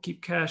people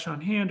keep cash on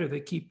hand, or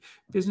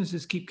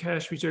businesses keep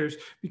cash reserves,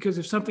 because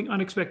if something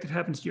unexpected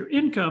happens to your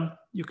income,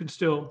 you can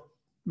still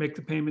make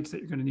the payments that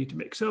you're going to need to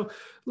make. So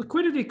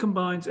liquidity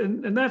combines,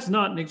 and that's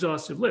not an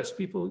exhaustive list.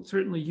 People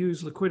certainly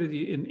use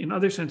liquidity in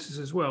other senses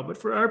as well. But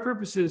for our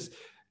purposes,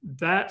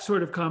 that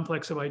sort of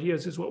complex of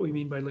ideas is what we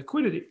mean by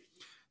liquidity.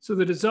 So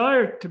the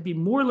desire to be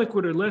more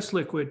liquid or less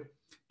liquid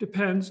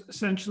depends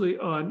essentially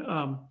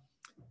on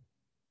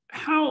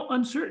how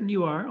uncertain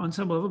you are on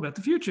some level about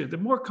the future. The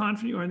more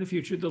confident you are in the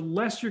future, the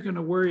less you're going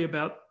to worry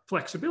about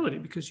flexibility,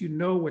 because you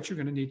know what you're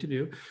going to need to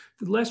do.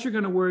 The less you're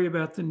going to worry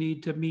about the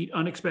need to meet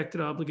unexpected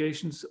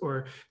obligations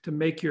or to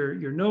make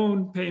your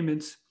known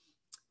payments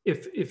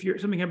if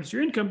something happens to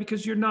your income,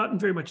 because you're not in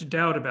very much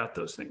doubt about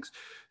those things.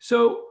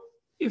 So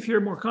if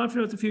you're more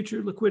confident with the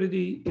future,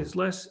 liquidity is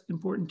less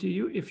important to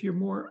you. If you're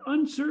more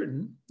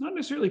uncertain, not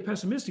necessarily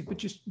pessimistic, but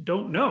just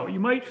don't know, you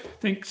might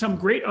think some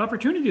great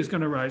opportunity is going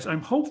to arise.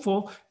 I'm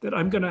hopeful that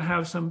I'm going to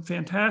have some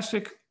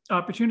fantastic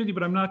opportunity,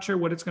 but I'm not sure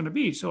what it's going to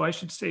be. So I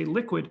should stay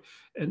liquid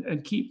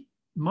and keep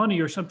money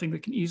or something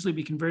that can easily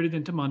be converted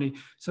into money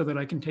so that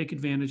I can take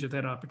advantage of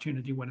that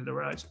opportunity when it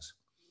arises.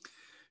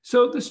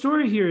 So the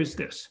story here is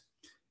this.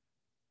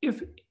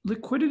 If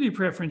liquidity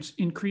preference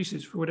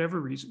increases for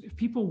whatever reason, if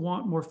people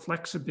want more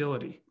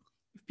flexibility,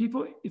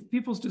 if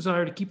people's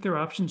desire to keep their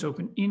options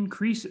open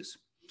increases,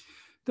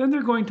 then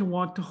they're going to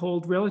want to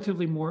hold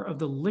relatively more of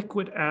the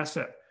liquid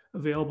asset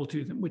available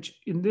to them, which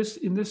in this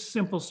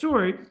simple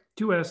story,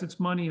 two assets,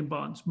 money and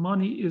bonds.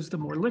 Money is the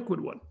more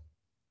liquid one.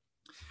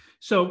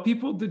 So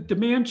the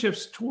demand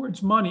shifts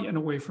towards money and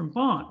away from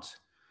bonds.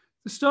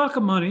 The stock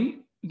of money,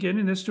 again,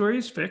 in this story,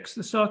 is fixed.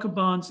 The stock of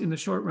bonds in the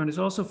short run is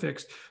also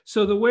fixed.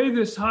 So the way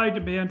this high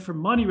demand for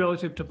money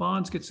relative to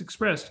bonds gets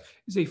expressed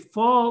is a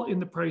fall in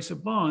the price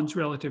of bonds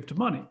relative to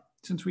money.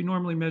 Since we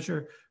normally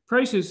measure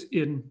prices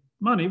in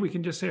money, we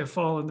can just say a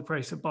fall in the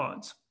price of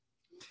bonds.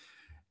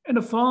 And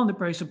a fall in the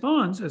price of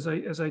bonds, as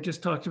I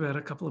just talked about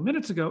a couple of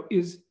minutes ago,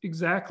 is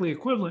exactly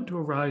equivalent to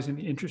a rise in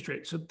the interest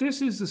rate. So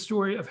this is the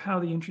story of how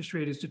the interest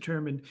rate is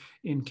determined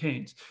in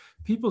Keynes.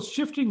 People's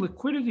shifting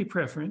liquidity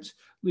preference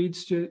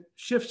leads to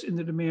shifts in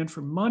the demand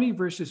for money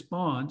versus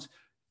bonds.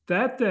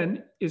 That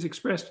then is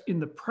expressed in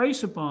the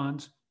price of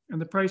bonds,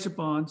 and the price of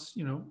bonds,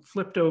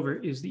 flipped over,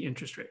 is the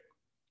interest rate.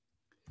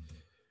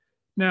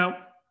 Now,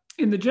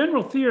 in the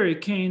general theory,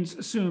 Keynes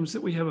assumes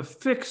that we have a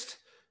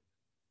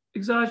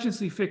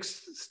exogenously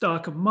fixed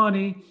stock of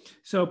money.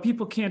 So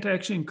people can't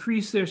actually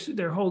increase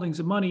their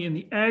holdings of money in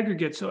the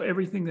aggregate. So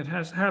everything that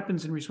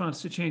happens in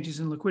response to changes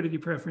in liquidity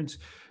preference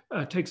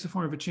takes the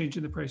form of a change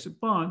in the price of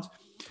bonds.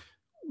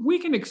 We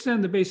can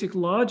extend the basic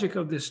logic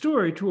of this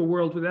story to a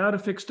world without a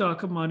fixed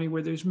stock of money,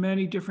 where there's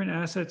many different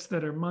assets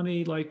that are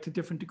money-like to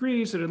different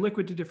degrees, that are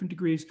liquid to different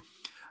degrees.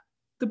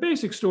 The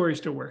basic story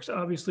still works.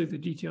 Obviously, the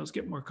details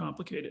get more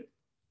complicated.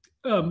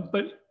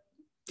 But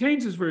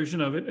Keynes's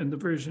version of it, and the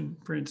version,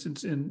 for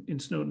instance, in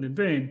Snowden and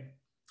Vane,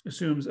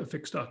 assumes a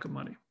fixed stock of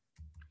money.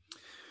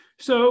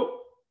 So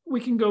we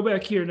can go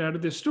back here now to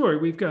this story.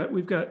 We've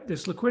got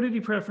this liquidity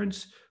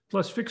preference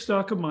plus fixed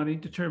stock of money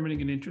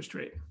determining an interest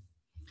rate.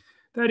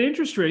 That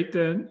interest rate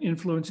then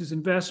influences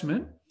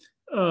investment,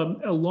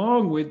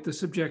 along with the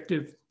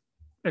subjective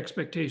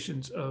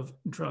expectations of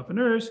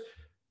entrepreneurs.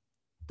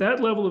 That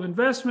level of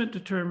investment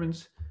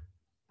determines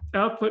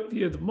output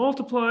via the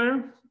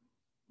multiplier.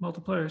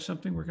 Multiplier is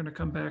something we're going to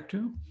come back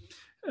to.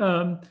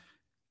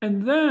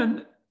 And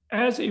then,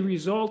 as a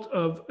result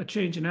of a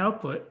change in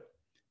output,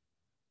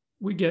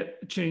 we get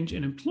a change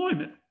in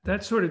employment.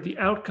 That's sort of the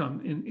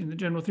outcome in the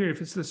general theory.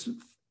 If it's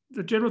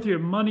the general theory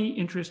of money,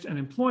 interest, and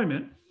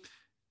employment,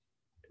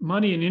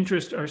 money and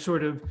interest are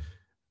sort of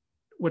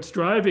what's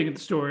driving the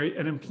story,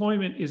 and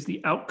employment is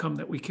the outcome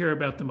that we care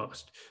about the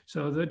most.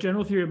 So the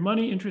general theory of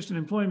money, interest, and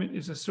employment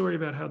is a story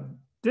about how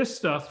this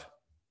stuff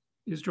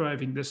is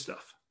driving this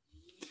stuff.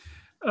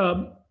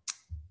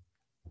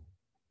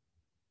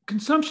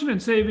 consumption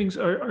and savings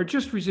are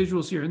just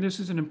residuals here, and this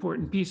is an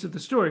important piece of the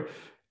story.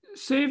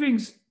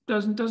 Savings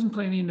doesn't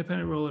play any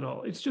independent role at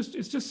all. It's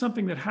just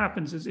something that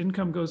happens as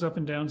income goes up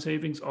and down.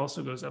 Savings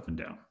also goes up and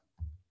down,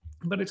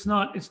 but it's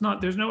not.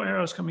 There's no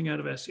arrows coming out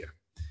of S here.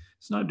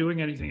 It's not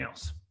doing anything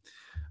else.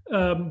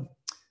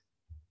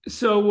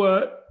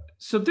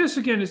 So this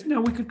again is,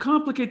 now we could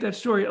complicate that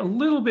story a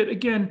little bit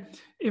again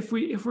if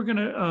we're going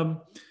to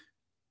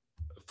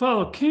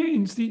follow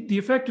Keynes. The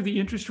effect of the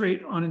interest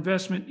rate on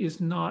investment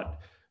is not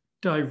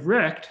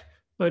direct,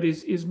 but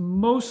is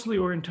mostly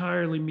or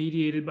entirely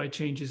mediated by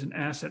changes in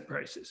asset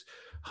prices.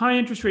 High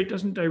interest rate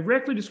doesn't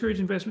directly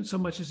discourage investment so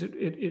much as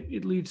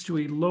it leads to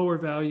a lower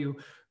value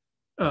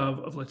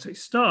of let's say,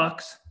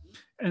 stocks.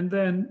 And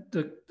then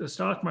the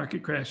stock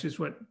market crash is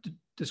what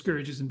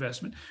discourages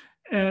investment.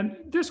 And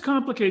this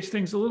complicates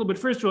things a little bit.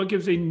 First of all, it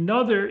gives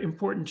another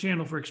important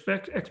channel for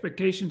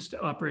expectations to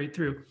operate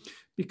through,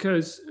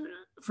 because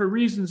for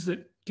reasons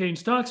that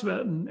Keynes talks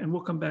about, and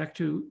we'll come back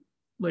to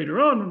later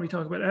on when we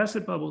talk about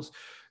asset bubbles,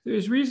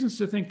 there's reasons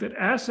to think that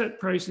asset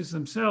prices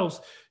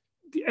themselves,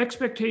 the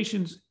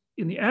expectations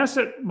in the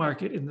asset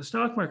market, in the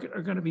stock market,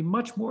 are going to be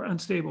much more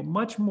unstable,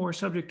 much more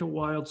subject to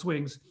wild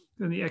swings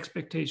than the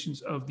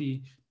expectations of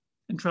the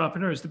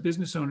entrepreneurs, the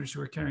business owners who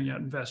are carrying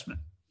out investment.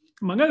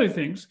 Among other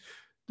things,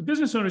 the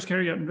business owners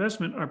carrying out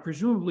investment are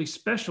presumably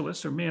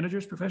specialists or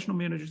managers, professional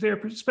managers. They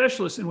are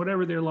specialists in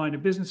whatever their line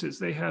of business is.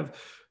 They have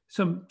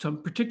some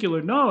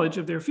particular knowledge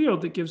of their field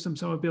that gives them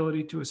some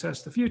ability to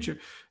assess the future.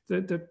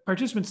 The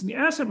participants in the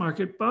asset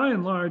market, by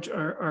and large,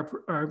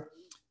 are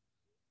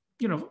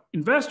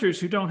investors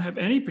who don't have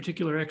any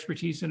particular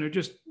expertise and are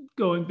just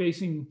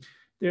basing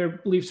their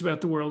beliefs about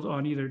the world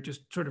on either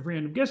just sort of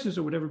random guesses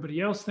or what everybody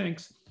else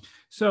thinks.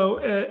 So,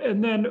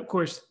 and then of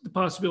course, the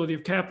possibility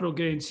of capital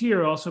gains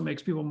here also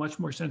makes people much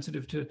more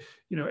sensitive to,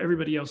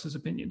 everybody else's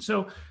opinion.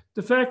 So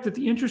the fact that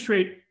the interest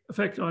rate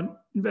effect on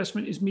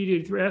investment is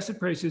mediated through asset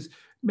prices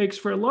makes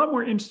for a lot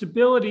more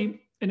instability,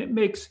 and it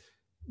makes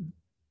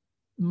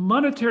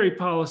monetary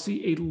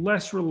policy a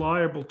less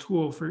reliable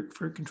tool for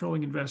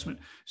controlling investment.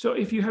 So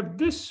if you have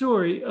this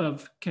story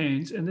of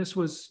Keynes, and this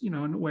was, in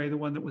a way, the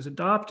one that was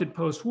adopted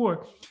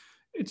post-war,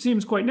 it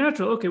seems quite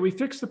natural. Okay, we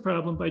fix the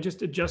problem by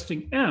just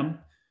adjusting M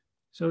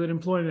so that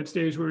employment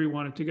stays where we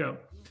want it to go.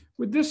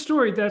 With this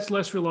story, that's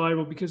less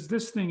reliable because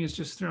this thing is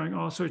just throwing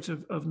all sorts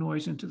of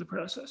noise into the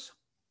process.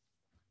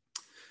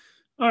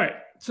 All right,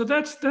 so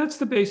that's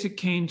the basic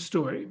Keynes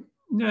story.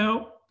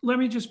 Now, let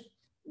me just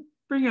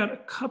bring out a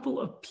couple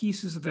of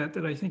pieces of that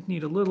I think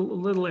need a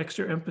little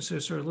extra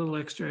emphasis or a little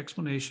extra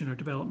explanation or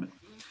development.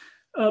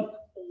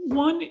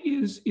 One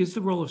is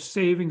the role of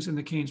savings in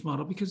the Keynes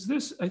model, because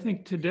this, I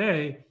think,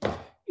 today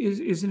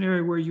is an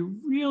area where you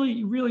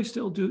really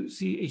still do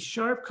see a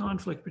sharp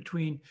conflict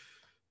between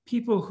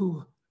people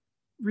who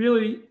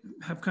really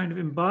have kind of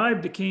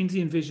imbibed the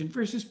Keynesian vision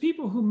versus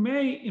people who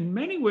may, in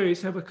many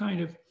ways, have a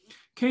kind of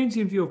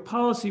Keynesian view of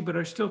policy, but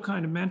are still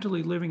kind of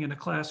mentally living in a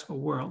classical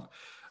world.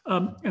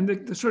 And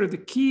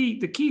the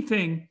key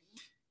thing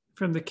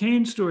from the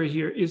Keynes story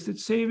here is that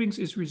savings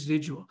is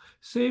residual.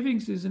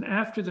 Savings is an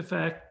after the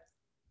fact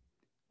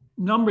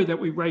number that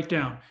we write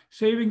down.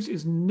 Savings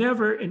is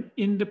never an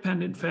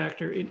independent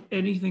factor in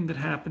anything that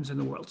happens in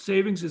the world.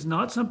 Savings is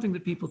not something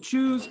that people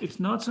choose. It's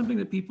not something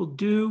that people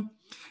do.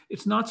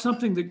 It's not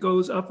something that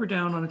goes up or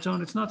down on its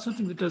own. It's not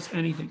something that does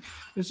anything.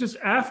 It's just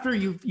after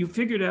you've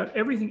figured out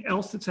everything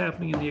else that's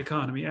happening in the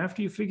economy,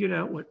 after you've figured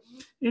out what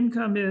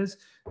income is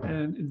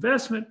and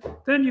investment,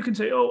 then you can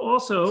say, oh,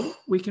 also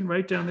we can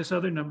write down this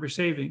other number,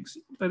 savings.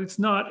 But it's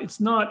not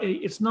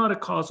a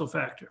causal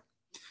factor.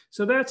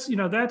 So that's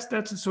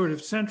a sort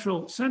of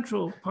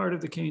central part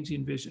of the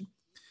Keynesian vision.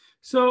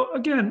 So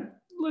again,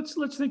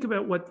 let's think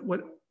about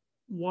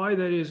why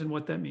that is and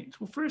what that means.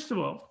 Well, first of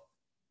all,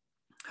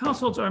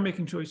 households are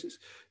making choices.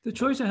 The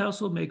choice a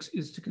household makes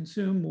is to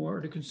consume more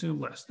or to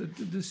consume less. The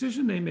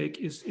decision they make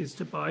is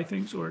to buy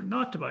things or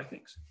not to buy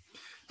things.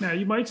 Now,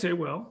 you might say,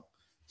 well,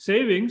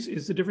 savings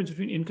is the difference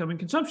between income and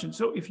consumption.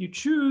 So if you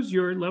choose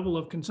your level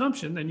of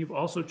consumption, then you've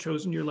also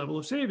chosen your level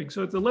of savings.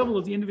 So at the level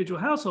of the individual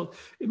household,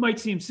 it might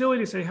seem silly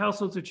to say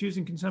households are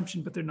choosing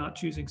consumption, but they're not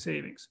choosing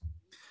savings.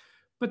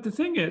 But the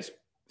thing is,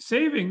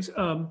 savings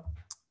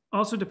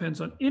also depends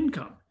on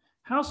income.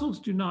 Households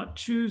do not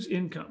choose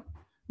income.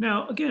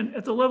 Now, again,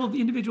 at the level of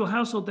the individual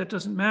household, that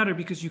doesn't matter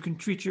because you can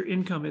treat your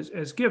income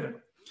as given.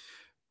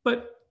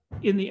 But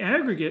in the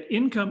aggregate,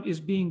 income is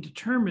being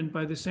determined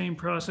by the same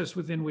process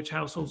within which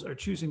households are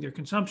choosing their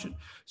consumption.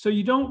 So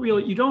you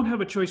don't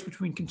have a choice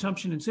between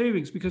consumption and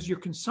savings because your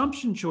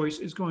consumption choice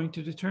is going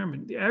to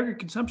determine, the aggregate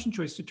consumption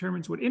choice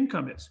determines what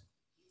income is.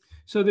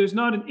 So there's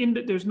not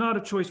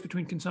a choice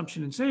between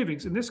consumption and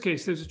savings. In this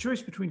case, there's a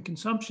choice between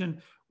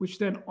consumption, which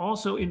then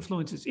also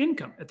influences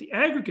income at the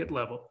aggregate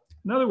level.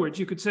 In other words,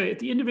 you could say at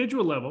the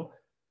individual level,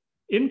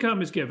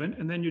 income is given,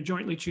 and then you're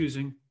jointly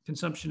choosing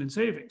consumption and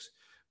savings.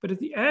 But at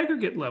the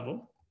aggregate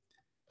level,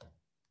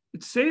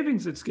 it's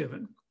savings that's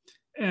given,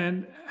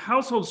 and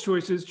households'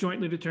 choices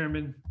jointly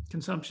determine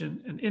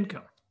consumption and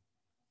income.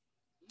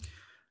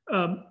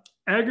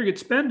 Aggregate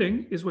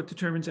spending is what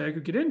determines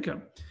aggregate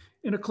income.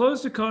 In a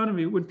closed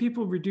economy, when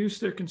people reduce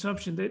their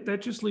consumption,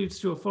 that just leads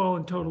to a fall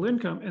in total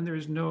income, and there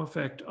is no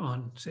effect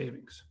on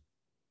savings.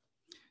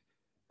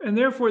 And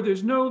therefore,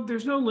 there's no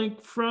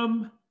link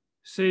from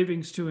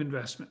savings to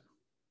investment.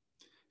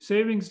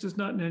 Savings does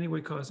not in any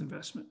way cause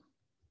investment.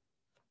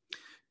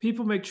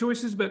 People make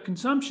choices about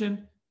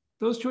consumption.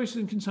 Those choices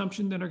in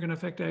consumption then are going to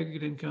affect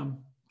aggregate income.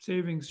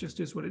 Savings just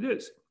is what it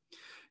is.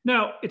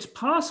 Now, it's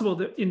possible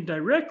that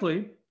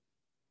indirectly,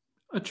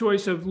 a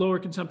choice of lower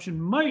consumption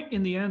might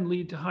in the end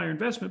lead to higher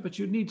investment, but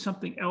you need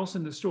something else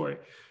in the story.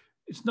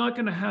 It's not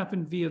going to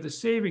happen via the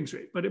savings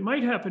rate, but it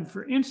might happen,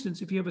 for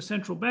instance, if you have a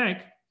central bank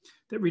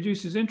that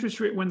reduces interest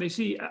rate when they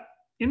see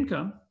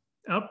income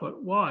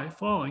output, Y,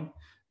 falling,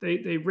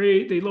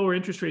 they lower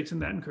interest rates,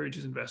 and that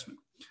encourages investment.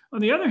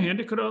 On the other hand,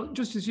 it could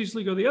just as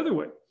easily go the other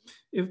way.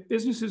 If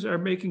businesses are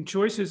making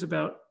choices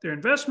about their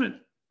investment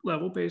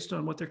level based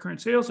on what their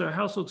current sales are,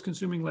 households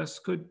consuming less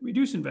could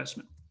reduce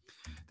investment.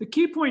 The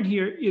key point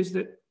here is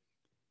that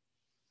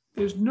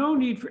there's no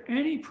need for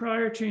any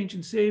prior change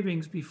in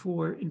savings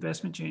before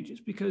investment changes,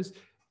 because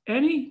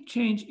any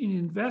change in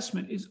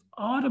investment is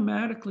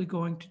automatically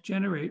going to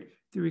generate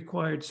the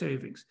required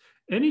savings.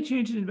 Any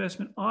change in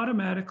investment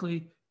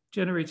automatically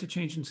generates a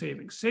change in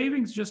savings.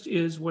 Savings just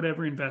is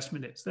whatever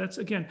investment is. That's,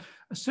 again,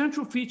 a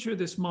central feature of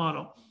this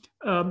model.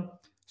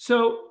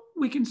 So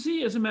we can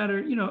see as a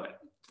matter,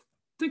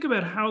 think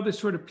about how this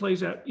sort of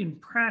plays out in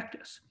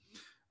practice.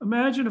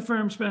 Imagine a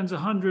firm spends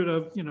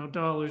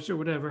 $100 or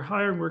whatever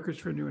hiring workers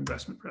for a new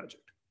investment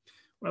project.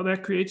 Well,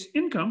 that creates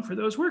income for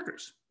those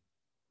workers,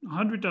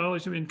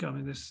 $100 of income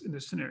in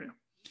this scenario.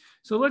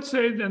 So let's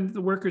say then the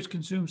workers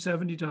consume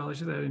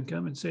 $70 of that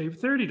income and save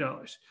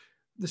 $30.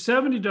 The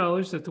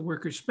 $70 that the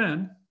workers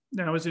spend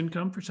now is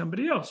income for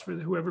somebody else, for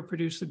whoever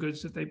produced the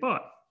goods that they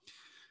bought.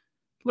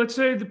 Let's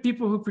say the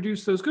people who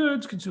produce those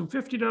goods consume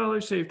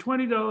 $50, save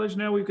 $20.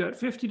 Now we've got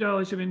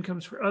 $50 of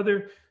incomes for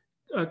other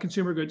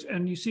consumer goods.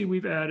 And you see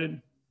we've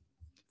added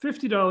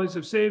 $50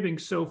 of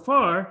savings so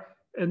far,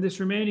 and this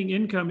remaining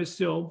income is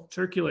still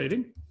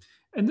circulating.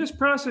 And this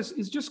process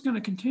is just going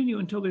to continue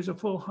until there's a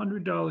full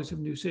 $100 of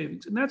new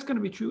savings. And that's going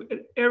to be true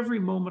at every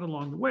moment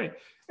along the way.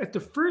 At the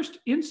first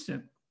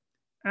instant,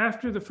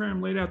 after the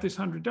firm laid out this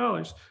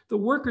 $100, the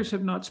workers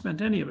have not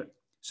spent any of it.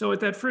 So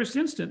at that first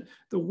instant,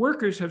 the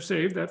workers have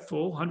saved that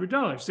full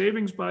 $100.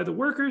 Savings by the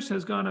workers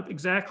has gone up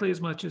exactly as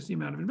much as the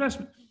amount of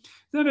investment.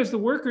 Then as the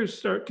workers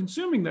start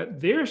consuming that,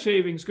 their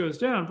savings goes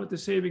down, but the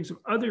savings of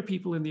other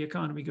people in the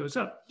economy goes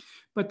up.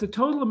 But the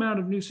total amount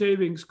of new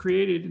savings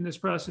created in this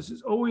process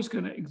is always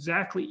going to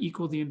exactly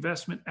equal the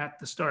investment at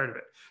the start of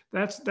it.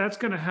 That's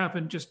going to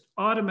happen just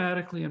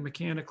automatically and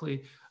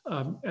mechanically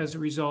as a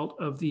result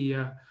of the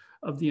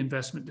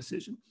investment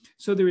decision.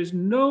 So there is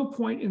no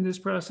point in this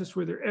process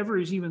where there ever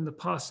is even the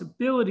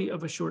possibility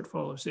of a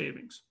shortfall of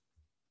savings.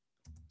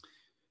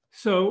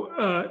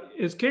 So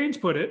as Keynes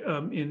put it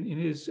in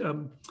his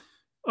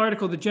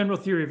article, The General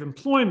Theory of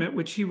Employment,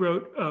 which he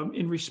wrote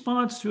in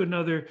response to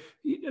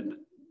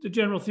the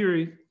General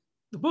Theory,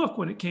 the book,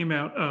 when it came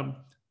out,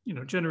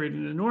 generated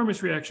an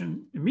enormous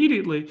reaction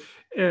immediately.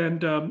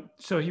 And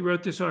so he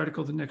wrote this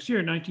article the next year,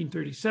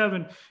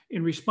 1937,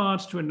 in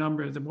response to a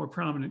number of the more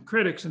prominent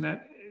critics. And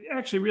that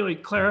actually really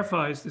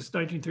clarifies, this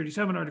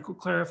 1937 article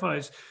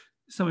clarifies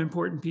some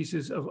important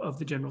pieces of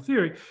the general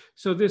theory.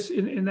 So this,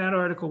 in that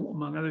article,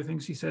 among other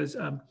things, he says,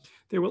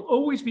 there will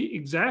always be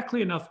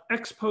exactly enough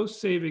ex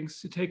post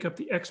savings to take up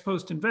the ex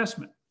post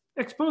investment.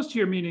 Ex post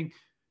here meaning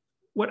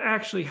what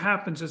actually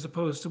happens as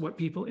opposed to what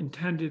people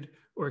intended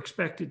or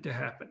expected to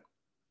happen.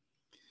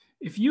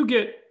 If you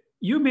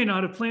may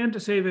not have planned to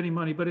save any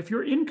money, but if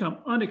your income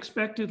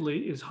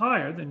unexpectedly is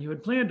higher than you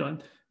had planned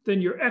on,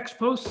 then your ex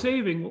post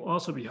saving will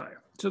also be higher.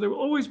 So there will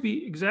always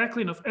be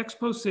exactly enough ex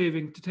post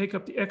saving to take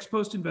up the ex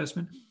post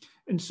investment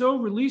and so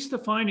release the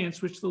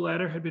finance which the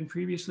latter had been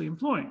previously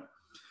employing.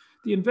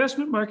 The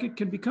investment market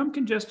can become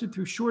congested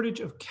through shortage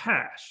of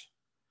cash.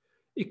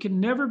 It can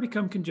never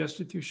become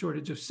congested through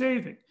shortage of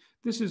saving.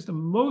 This is the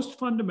most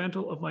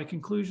fundamental of my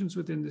conclusions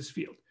within this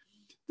field.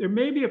 There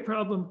may be a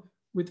problem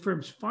with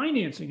firms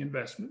financing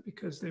investment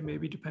because they may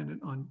be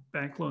dependent on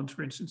bank loans,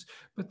 for instance,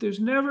 but there's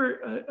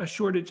never a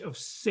shortage of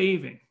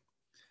saving.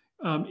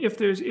 If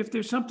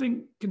there's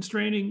something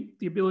constraining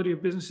the ability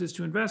of businesses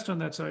to invest on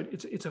that side,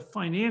 it's a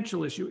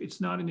financial issue.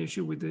 It's not an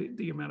issue with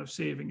the amount of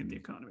saving in the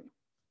economy.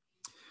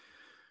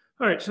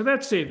 All right, so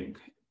that's saving.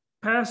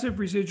 Passive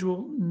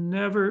residual,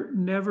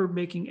 never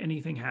making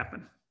anything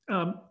happen.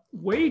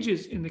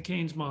 Wages in the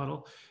Keynes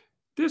model,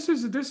 this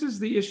is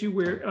the issue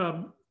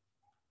where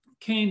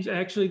Keynes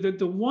actually,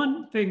 the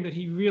one thing that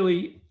he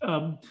really,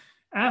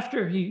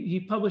 after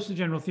he published the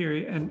general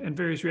theory and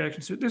various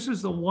reactions to it, this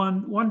is the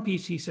one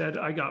piece he said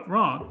I got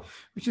wrong,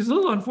 which is a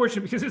little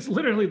unfortunate because it's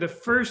literally the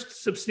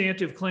first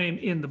substantive claim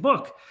in the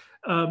book,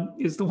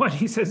 is the one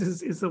he says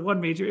is the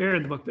one major error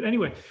in the book. But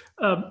anyway,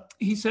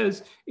 he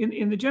says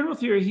in the general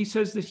theory, he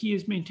says that he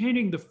is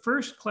maintaining the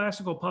first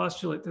classical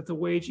postulate that the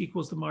wage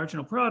equals the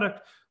marginal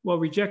product while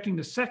rejecting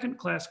the second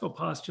classical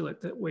postulate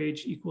that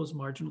wage equals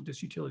marginal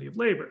disutility of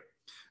labor.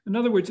 In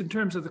other words, in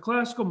terms of the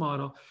classical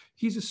model,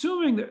 he's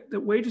assuming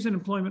that wages and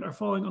employment are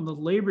falling on the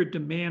labor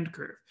demand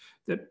curve,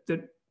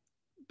 that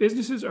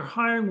businesses are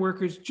hiring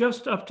workers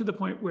just up to the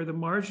point where the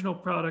marginal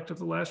product of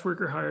the last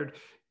worker hired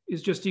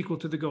is just equal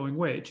to the going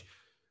wage.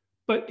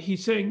 But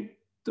he's saying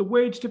the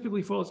wage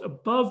typically falls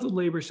above the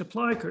labor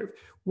supply curve.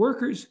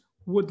 Workers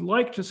would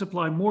like to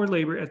supply more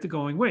labor at the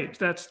going wage.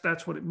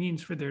 That's what it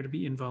means for there to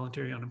be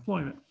involuntary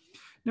unemployment.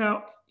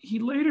 Now, he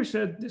later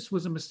said this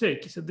was a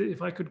mistake. He said that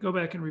if I could go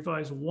back and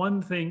revise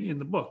one thing in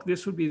the book,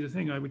 this would be the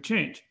thing I would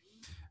change.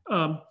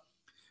 And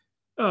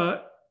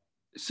I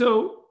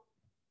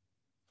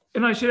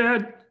should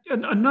add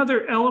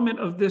another element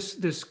of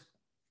this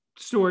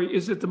story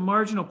is that the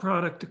marginal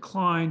product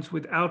declines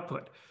with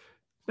output.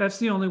 That's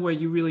the only way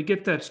you really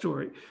get that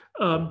story.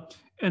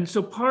 And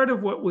so part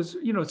of what was,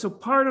 so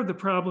part of the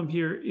problem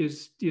here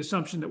is the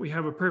assumption that we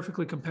have a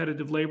perfectly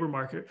competitive labor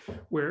market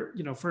where,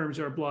 firms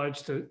are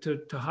obliged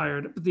to hire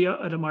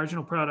at a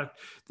marginal product.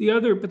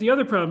 But the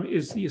other problem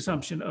is the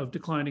assumption of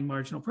declining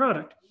marginal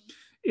product.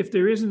 If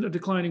there isn't a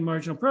declining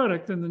marginal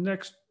product, then the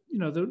next,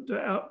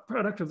 the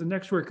product of the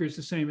next worker is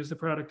the same as the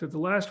product of the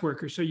last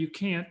worker. So you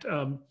can't,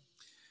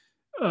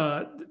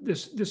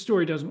 this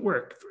story doesn't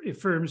work. If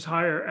firms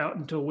hire out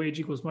until wage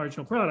equals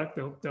marginal product,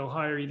 they'll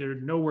hire either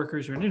no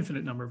workers or an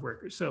infinite number of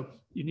workers. So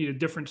you need a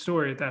different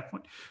story at that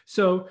point.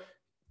 So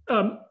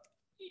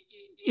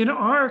in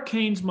our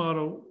Keynes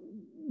model,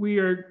 we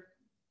are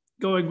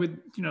going with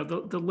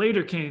the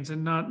later Keynes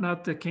and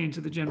not the Keynes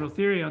of the general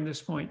theory on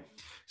this point.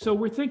 So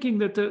we're thinking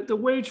that the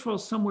wage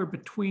falls somewhere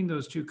between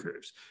those two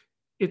curves.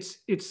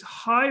 It's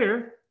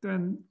higher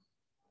than,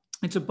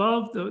 it's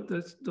above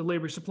the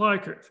labor supply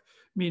curve,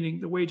 meaning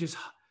the wage is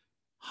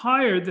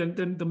higher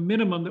than the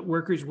minimum that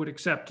workers would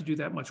accept to do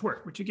that much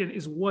work, which again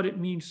is what it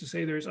means to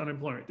say there's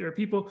unemployment. There are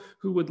people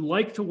who would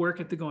like to work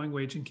at the going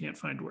wage and can't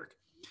find work.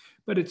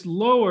 But it's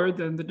lower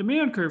than the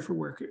demand curve for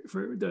work,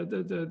 for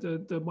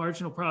the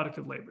marginal product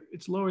of labor.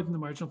 It's lower than the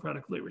marginal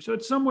product of labor. So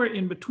it's somewhere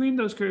in between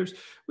those curves,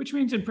 which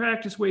means in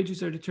practice,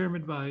 wages are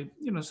determined by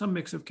some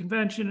mix of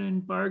convention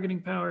and bargaining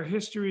power,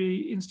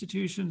 history,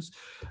 institutions.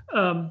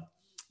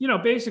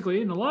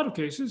 Basically, in a lot of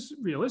cases,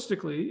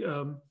 realistically,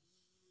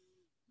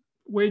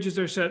 wages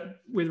are set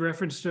with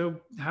reference to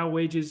how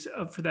wages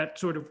for that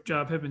sort of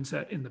job have been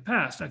set in the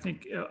past. I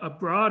think a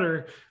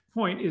broader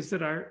point is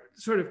that our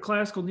sort of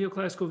classical,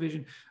 neoclassical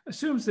vision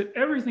assumes that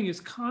everything is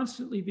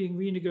constantly being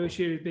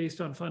renegotiated based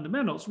on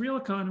fundamentals. Real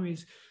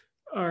economies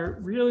are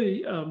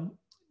really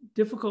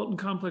difficult and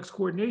complex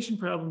coordination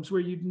problems where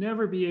you'd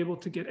never be able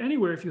to get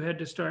anywhere if you had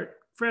to start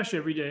fresh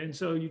every day. And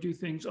so you do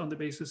things on the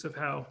basis of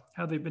how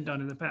they've been done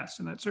in the past.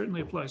 And that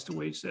certainly applies to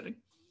wage setting.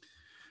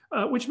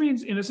 Which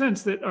means, in a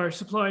sense, that our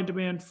supply and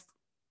demand,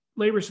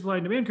 labor supply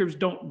and demand curves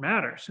don't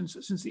matter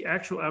since the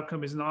actual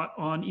outcome is not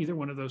on either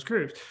one of those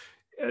curves.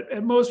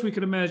 At most, we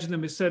could imagine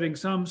them as setting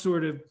some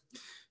sort of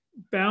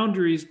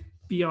boundaries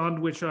beyond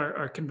which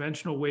our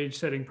conventional wage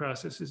setting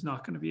process is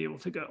not going to be able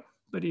to go.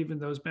 But even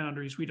those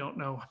boundaries, we don't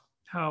know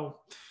how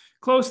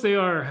close they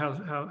are or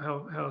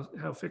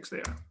how fixed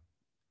they are.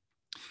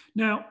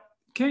 Now,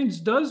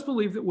 Keynes does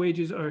believe that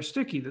wages are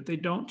sticky, that they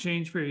don't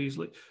change very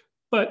easily.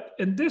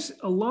 And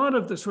a lot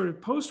of the sort of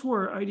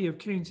post-war idea of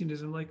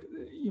Keynesianism, like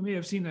you may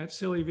have seen that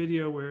silly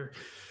video where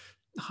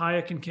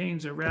Hayek and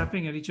Keynes are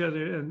rapping at each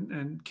other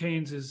and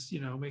Keynes is,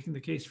 making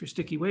the case for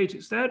sticky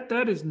wages.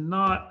 That is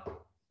not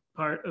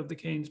part of the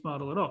Keynes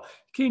model at all.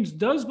 Keynes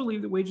does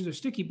believe that wages are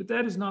sticky, but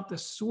that is not the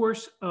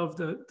source of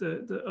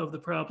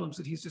the problems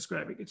that he's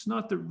describing. It's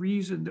not the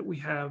reason that we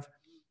have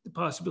the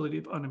possibility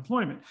of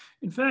unemployment.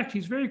 In fact,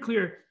 he's very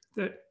clear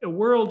that a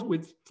world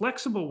with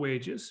flexible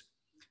wages,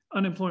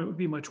 unemployment would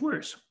be much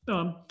worse.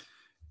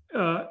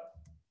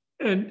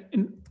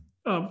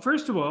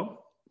 First of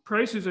all,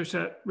 prices are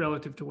set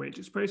relative to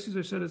wages. Prices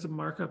are set as a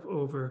markup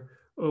over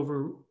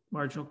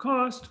marginal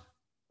cost.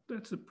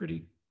 That's a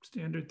pretty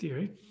standard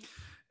theory.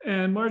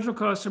 And marginal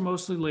costs are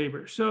mostly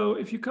labor. So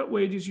if you cut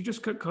wages, you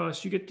just cut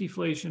costs, you get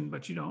deflation,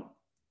 but you don't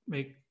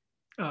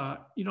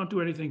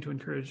do anything to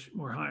encourage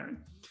more hiring.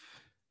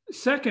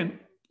 Second,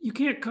 you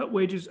can't cut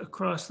wages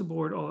across the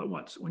board all at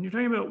once. When you're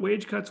talking about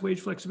wage cuts, wage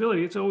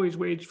flexibility, it's always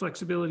wage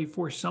flexibility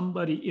for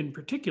somebody in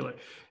particular.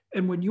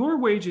 And when your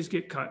wages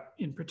get cut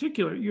in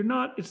particular,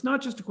 it's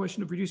not just a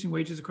question of reducing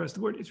wages across the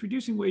board, it's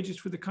reducing wages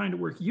for the kind of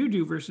work you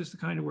do versus the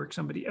kind of work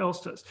somebody else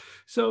does.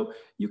 So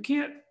you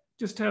can't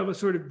just have a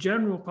sort of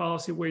general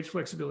policy of wage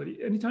flexibility.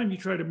 Anytime you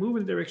try to move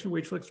in the direction of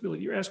wage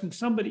flexibility, you're asking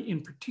somebody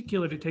in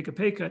particular to take a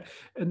pay cut,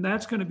 and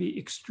that's going to be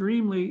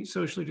extremely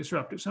socially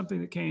disruptive, something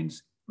that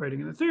Keynes,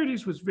 writing in the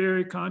 30s, was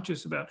very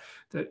conscious about.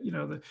 That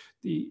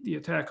the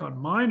attack on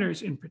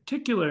miners in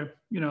particular,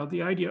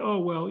 the idea,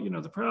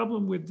 the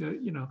problem with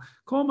the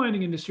coal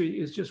mining industry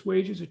is just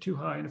wages are too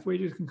high, and if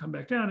wages can come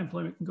back down,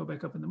 employment can go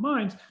back up in the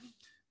mines.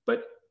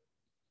 But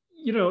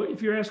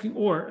if you're asking,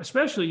 or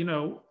especially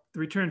the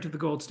return to the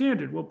gold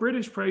standard, well,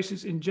 British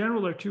prices in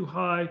general are too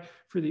high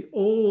for the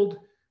old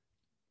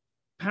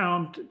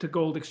pound to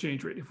gold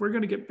exchange rate. If we're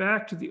going to get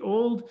back to the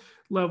old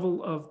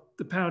level of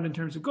the pound in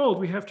terms of gold,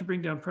 we have to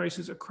bring down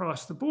prices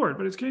across the board.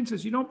 But as Keynes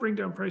says, you don't bring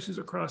down prices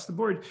across the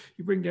board.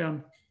 You bring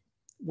down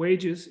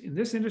wages in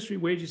this industry,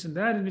 wages in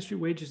that industry,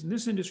 wages in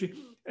this industry.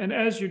 And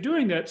as you're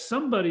doing that,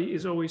 somebody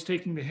is always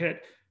taking the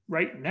hit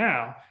right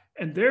now.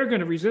 And they're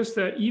going to resist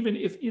that, even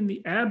if in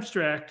the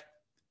abstract,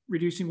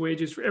 reducing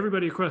wages for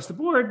everybody across the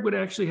board would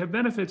actually have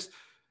benefits.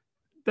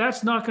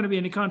 That's not going to be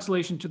any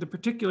consolation to the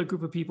particular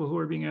group of people who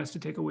are being asked to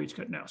take a wage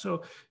cut now.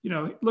 So,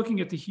 looking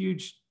at the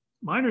huge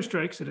minor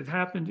strikes that had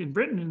happened in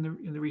Britain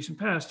in the recent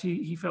past,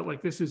 he felt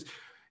like this is,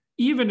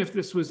 even if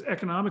this was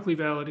economically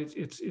valid,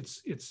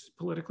 it's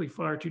politically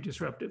far too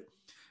disruptive.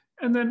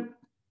 And then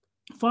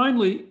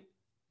finally,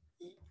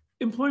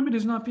 employment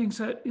is not being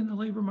set in the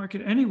labor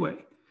market anyway.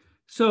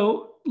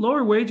 So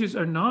lower wages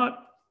are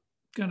not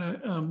going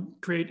to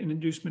create an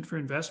inducement for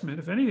investment.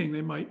 If anything,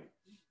 they might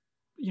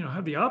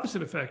have the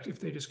opposite effect if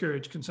they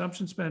discourage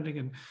consumption spending,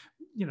 and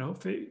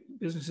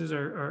businesses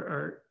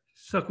are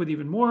stuck with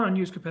even more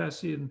unused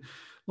capacity and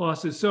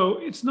losses. So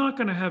it's not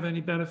going to have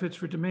any benefits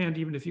for demand,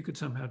 even if you could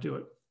somehow do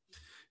it.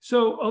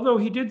 So although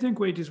he did think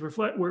wages were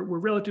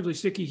relatively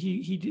sticky,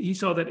 he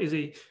saw that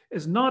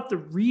as not the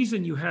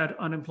reason you had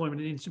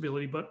unemployment and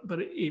instability, but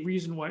a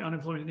reason why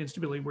unemployment and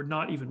instability were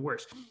not even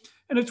worse.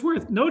 And it's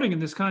worth noting in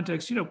this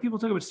context, people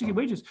talk about sticky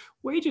wages.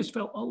 Wages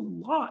fell a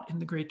lot in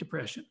the Great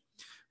Depression.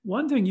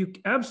 One thing you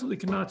absolutely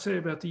cannot say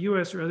about the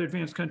US or other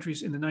advanced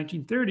countries in the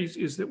 1930s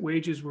is that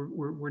wages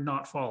were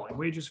not falling.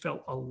 Wages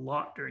fell a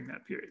lot during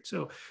that period.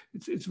 So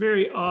it's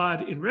very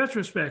odd in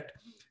retrospect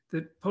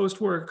that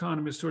post-war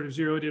economists sort of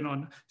zeroed in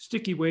on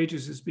sticky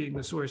wages as being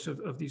the source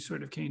of these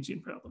sort of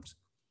Keynesian problems.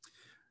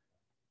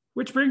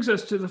 Which brings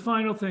us to the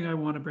final thing I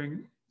want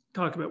to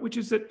talk about, which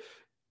is that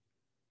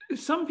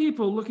some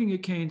people looking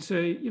at Keynes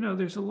say,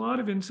 there's a lot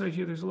of insight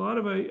here. There's a lot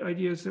of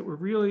ideas that were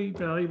really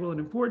valuable and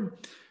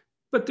important,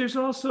 but there's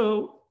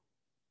also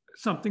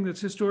something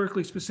that's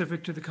historically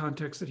specific to the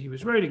context that he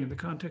was writing, in the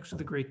context of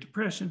the Great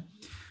Depression,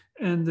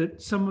 and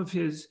that some of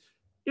his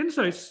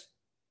insights,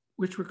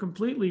 which were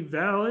completely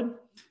valid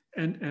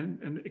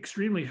and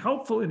extremely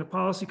helpful in a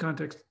policy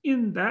context,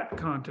 in that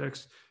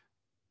context,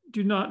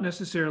 do not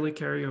necessarily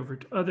carry over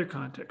to other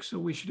contexts. So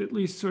we should at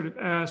least sort of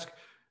ask,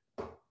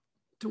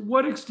 to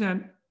what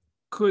extent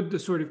could the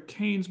sort of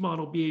Keynes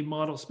model be a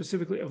model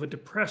specifically of a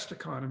depressed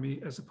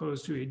economy as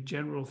opposed to a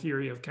general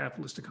theory of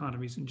capitalist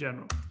economies in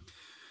general?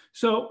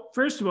 So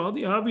first of all,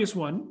 the obvious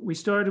one, we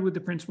started with the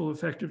principle of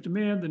effective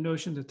demand, the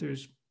notion that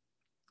there's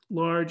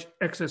large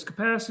excess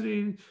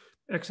capacity,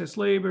 excess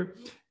labor,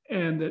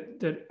 and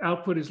that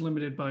output is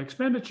limited by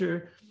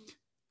expenditure.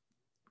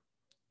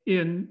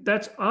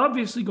 That's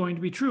obviously going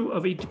to be true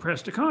of a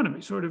depressed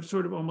economy. Sort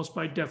of almost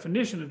by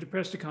definition, a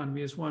depressed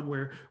economy is one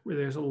where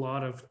there's a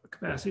lot of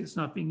capacity that's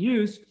not being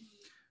used.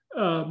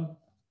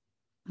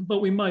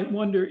 But we might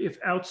wonder if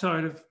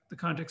outside of the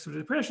context of the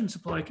depression,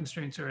 supply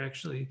constraints are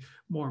actually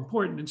more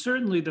important. And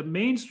certainly the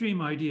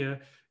mainstream idea,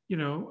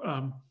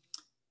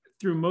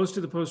 through most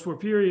of the post-war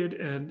period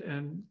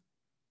and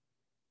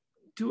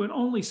to an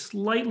only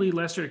slightly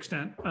lesser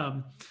extent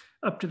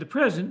up to the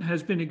present,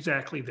 has been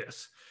exactly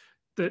this.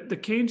 That the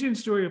Keynesian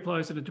story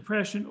applies in a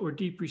depression or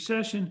deep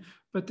recession,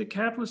 but the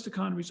capitalist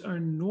economies are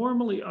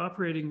normally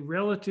operating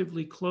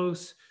relatively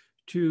close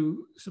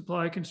to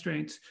supply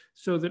constraints,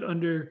 so that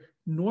under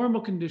normal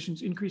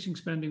conditions, increasing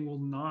spending will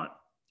not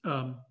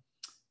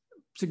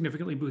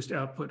significantly boost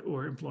output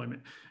or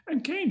employment.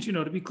 And Keynes,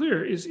 to be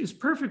clear, is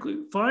perfectly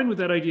fine with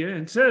that idea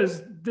and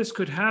says this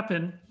could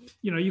happen.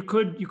 You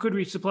could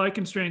reach supply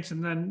constraints,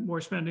 and then more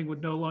spending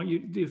would no longer,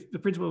 the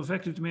principle of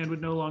effective demand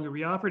would no longer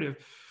be operative.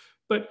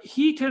 But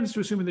he tends to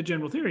assume in the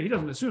general theory, he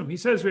doesn't assume, he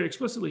says very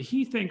explicitly,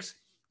 he thinks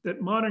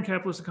that modern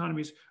capitalist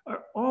economies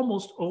are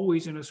almost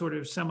always in a sort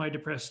of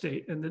semi-depressed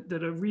state, and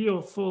that a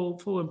real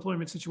full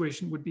employment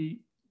situation would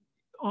be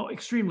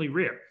extremely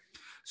rare.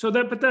 So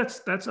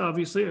that's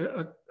obviously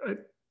a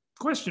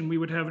question we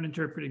would have in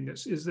interpreting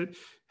this, is that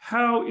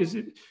how is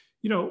it,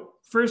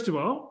 first of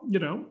all,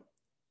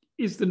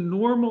 is the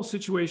normal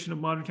situation of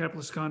modern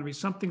capitalist economies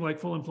something like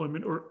full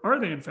employment, or are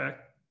they in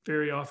fact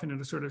very often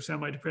in a sort of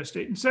semi-depressed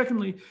state? And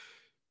secondly,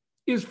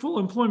 is full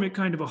employment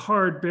kind of a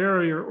hard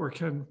barrier, or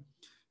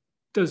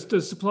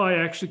does supply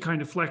actually kind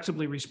of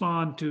flexibly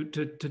respond to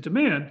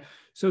demand,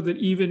 so that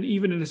even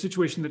in a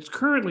situation that's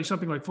currently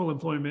something like full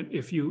employment,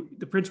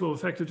 the principle of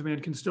effective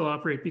demand can still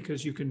operate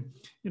because you can,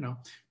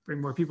 bring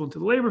more people into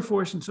the labor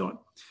force and so on.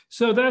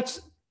 So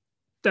that's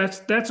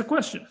a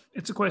question.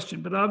 It's a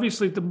question. But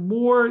obviously, the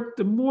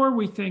more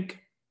we think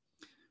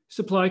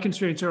supply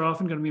constraints are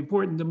often going to be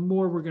important, the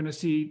more we're going to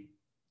see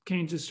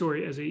Keynes'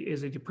 story as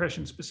a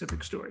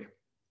depression-specific story.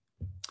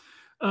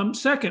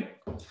 Second,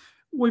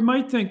 we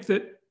might think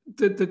that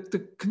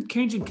the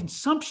Keynesian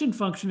consumption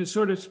function is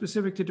sort of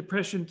specific to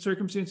depression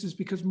circumstances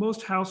because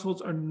most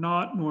households are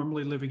not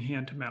normally living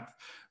hand to mouth.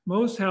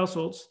 Most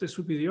households, this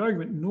would be the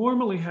argument,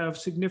 normally have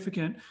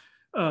significant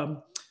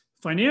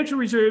financial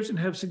reserves and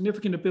have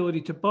significant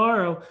ability to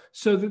borrow,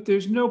 so that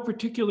there's no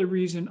particular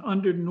reason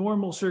under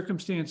normal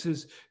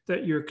circumstances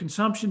that your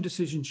consumption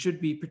decision should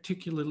be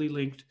particularly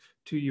linked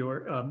to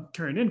your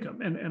current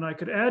income. And I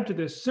could add to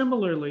this,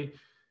 similarly,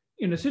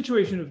 in a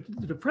situation of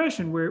the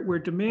Depression where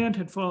demand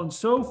had fallen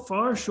so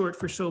far short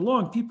for so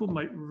long, people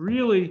might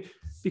really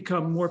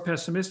become more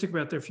pessimistic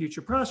about their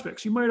future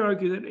prospects. You might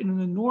argue that in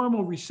a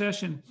normal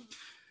recession,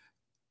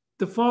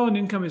 the fall in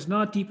income is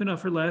not deep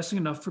enough or lasting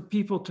enough for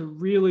people to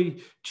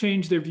really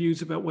change their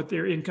views about what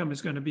their income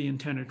is going to be in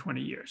 10 or 20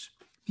 years.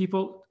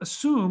 People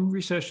assume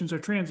recessions are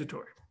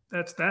transitory.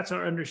 That's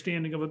our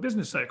understanding of a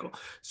business cycle.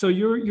 So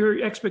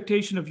your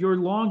expectation of your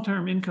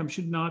long-term income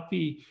should not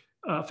be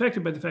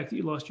affected by the fact that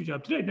you lost your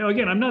job today. Now,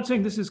 again, I'm not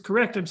saying this is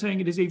correct. I'm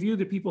saying it is a view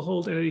that people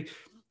hold, and a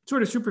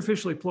sort of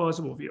superficially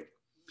plausible view.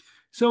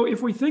 So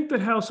if we think that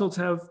households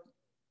have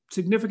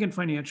significant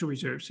financial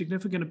reserves,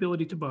 significant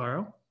ability to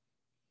borrow,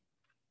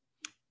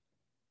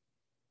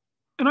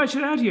 and I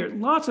should add here,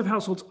 lots of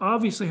households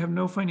obviously have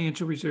no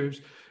financial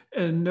reserves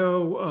and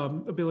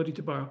no ability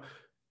to borrow.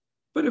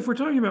 But if we're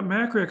talking about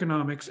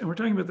macroeconomics and we're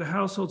talking about the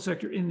household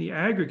sector in the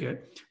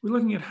aggregate, we're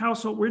looking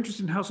at we're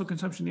interested in household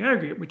consumption in the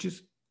aggregate, which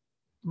is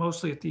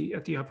mostly at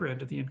the upper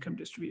end of the income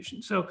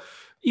distribution. So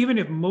even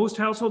if most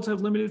households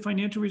have limited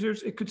financial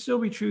reserves, it could still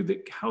be true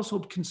that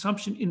household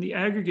consumption in the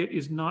aggregate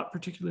is not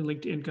particularly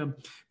linked to income,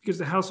 because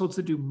the households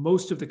that do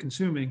most of the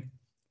consuming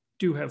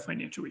do have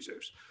financial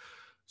reserves.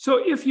 So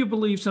if you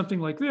believe something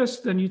like this,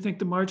 then you think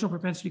the marginal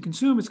propensity to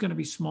consume is going to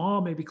be small,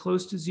 maybe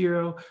close to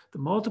zero. The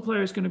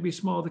multiplier is going to be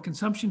small. The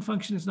consumption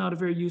function is not a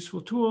very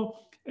useful tool.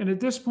 And at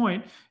this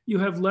point, you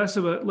have less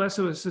of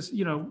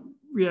a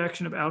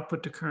reaction of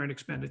output to current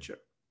expenditure.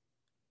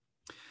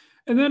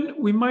 And then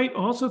we might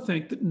also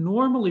think that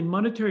normally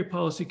monetary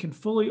policy can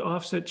fully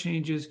offset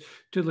changes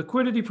to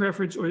liquidity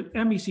preference, or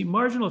MEC,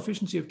 marginal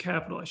efficiency of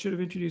capital. I should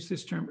have introduced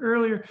this term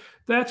earlier.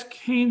 That's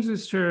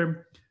Keynes's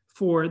term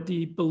for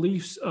the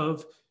beliefs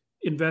of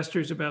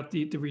investors about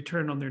the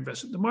return on their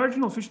investment. The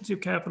marginal efficiency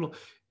of capital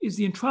is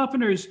the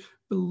entrepreneur's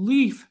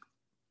belief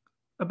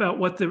about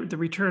what the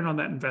return on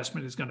that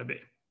investment is going to be.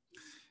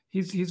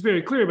 He's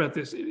very clear about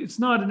this. It's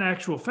not an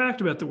actual fact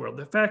about the world.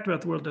 The fact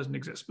about the world doesn't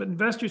exist. But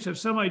investors have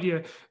some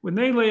idea when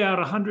they lay out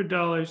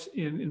 $100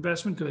 in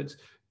investment goods,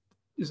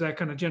 is that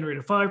going to generate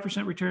a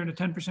 5% return, a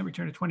 10%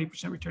 return, a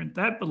 20% return?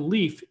 That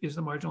belief is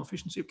the marginal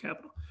efficiency of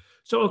capital.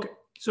 So, okay,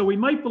 so we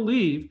might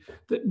believe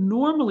that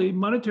normally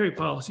monetary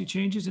policy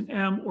changes in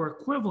M or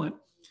equivalent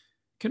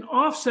can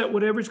offset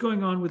whatever's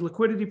going on with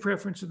liquidity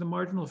preference or the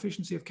marginal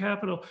efficiency of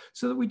capital,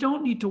 so that we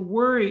don't need to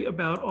worry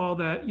about all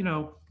that,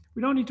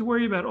 we don't need to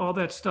worry about all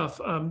that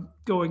stuff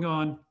going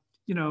on,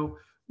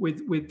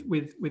 with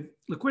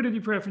liquidity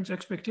preference,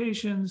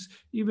 expectations,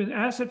 even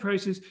asset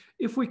prices.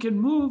 If we can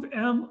move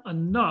M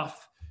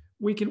enough,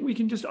 we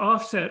can just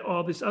offset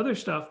all this other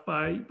stuff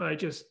by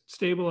just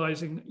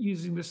stabilizing,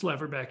 using this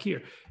lever back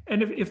here.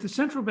 And if the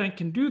central bank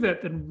can do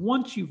that, then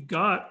once you've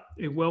got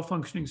a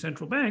well-functioning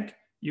central bank,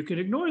 you can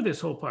ignore this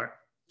whole part.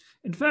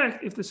 In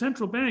fact, if the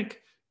central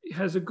bank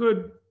has a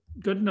good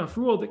enough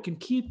rule that can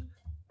keep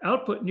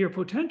output near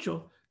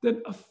potential,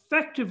 then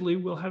effectively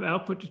we'll have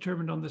output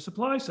determined on the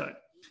supply side.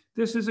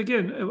 This is,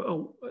 again,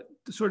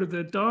 sort of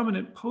the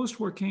dominant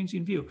post-war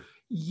Keynesian view.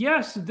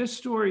 Yes, this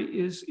story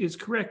is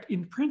correct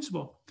in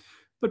principle,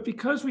 but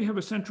because we have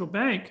a central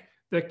bank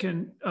that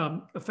can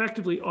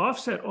effectively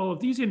offset all of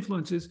these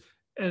influences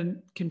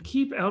and can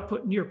keep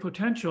output near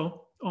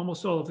potential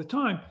almost all of the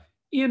time,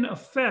 in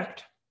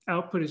effect,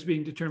 output is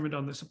being determined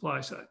on the supply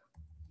side.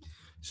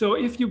 So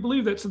if you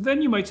believe that, so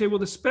then you might say, well,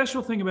 the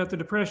special thing about the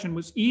Depression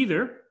was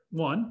either,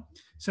 one,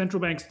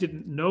 central banks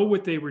didn't know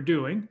what they were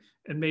doing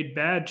and made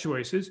bad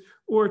choices,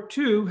 or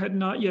two, had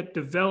not yet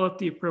developed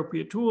the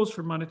appropriate tools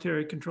for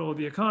monetary control of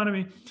the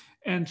economy.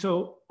 And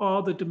so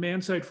all the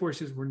demand side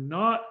forces were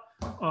not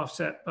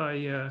offset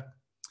by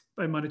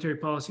monetary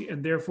policy,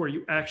 and therefore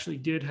you actually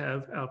did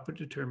have output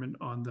determined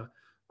on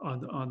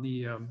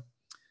the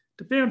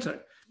demand side.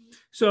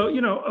 So,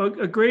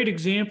 a great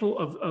example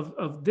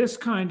of this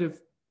kind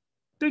of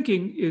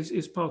thinking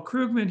is Paul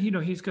Krugman.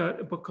 He's got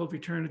a book called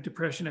Return to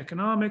Depression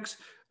Economics.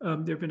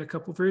 There have been a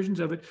couple versions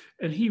of it.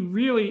 And he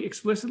really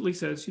explicitly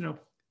says,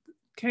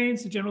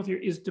 Keynes, the general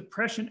theory, is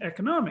depression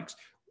economics.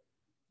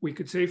 We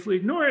could safely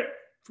ignore it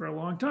for a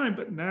long time,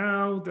 but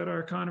now that our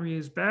economy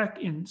is back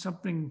in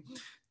something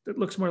that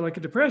looks more like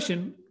a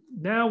depression,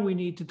 now we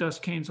need to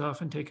dust Keynes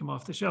off and take him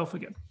off the shelf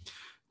again.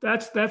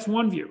 That's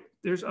one view.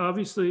 There's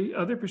obviously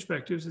other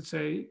perspectives that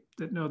say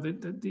that no,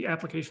 the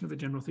application of the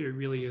general theory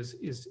really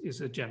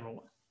is a general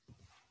one.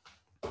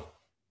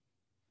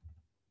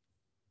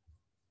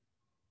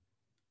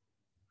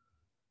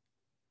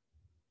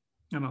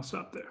 And I'll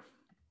stop there.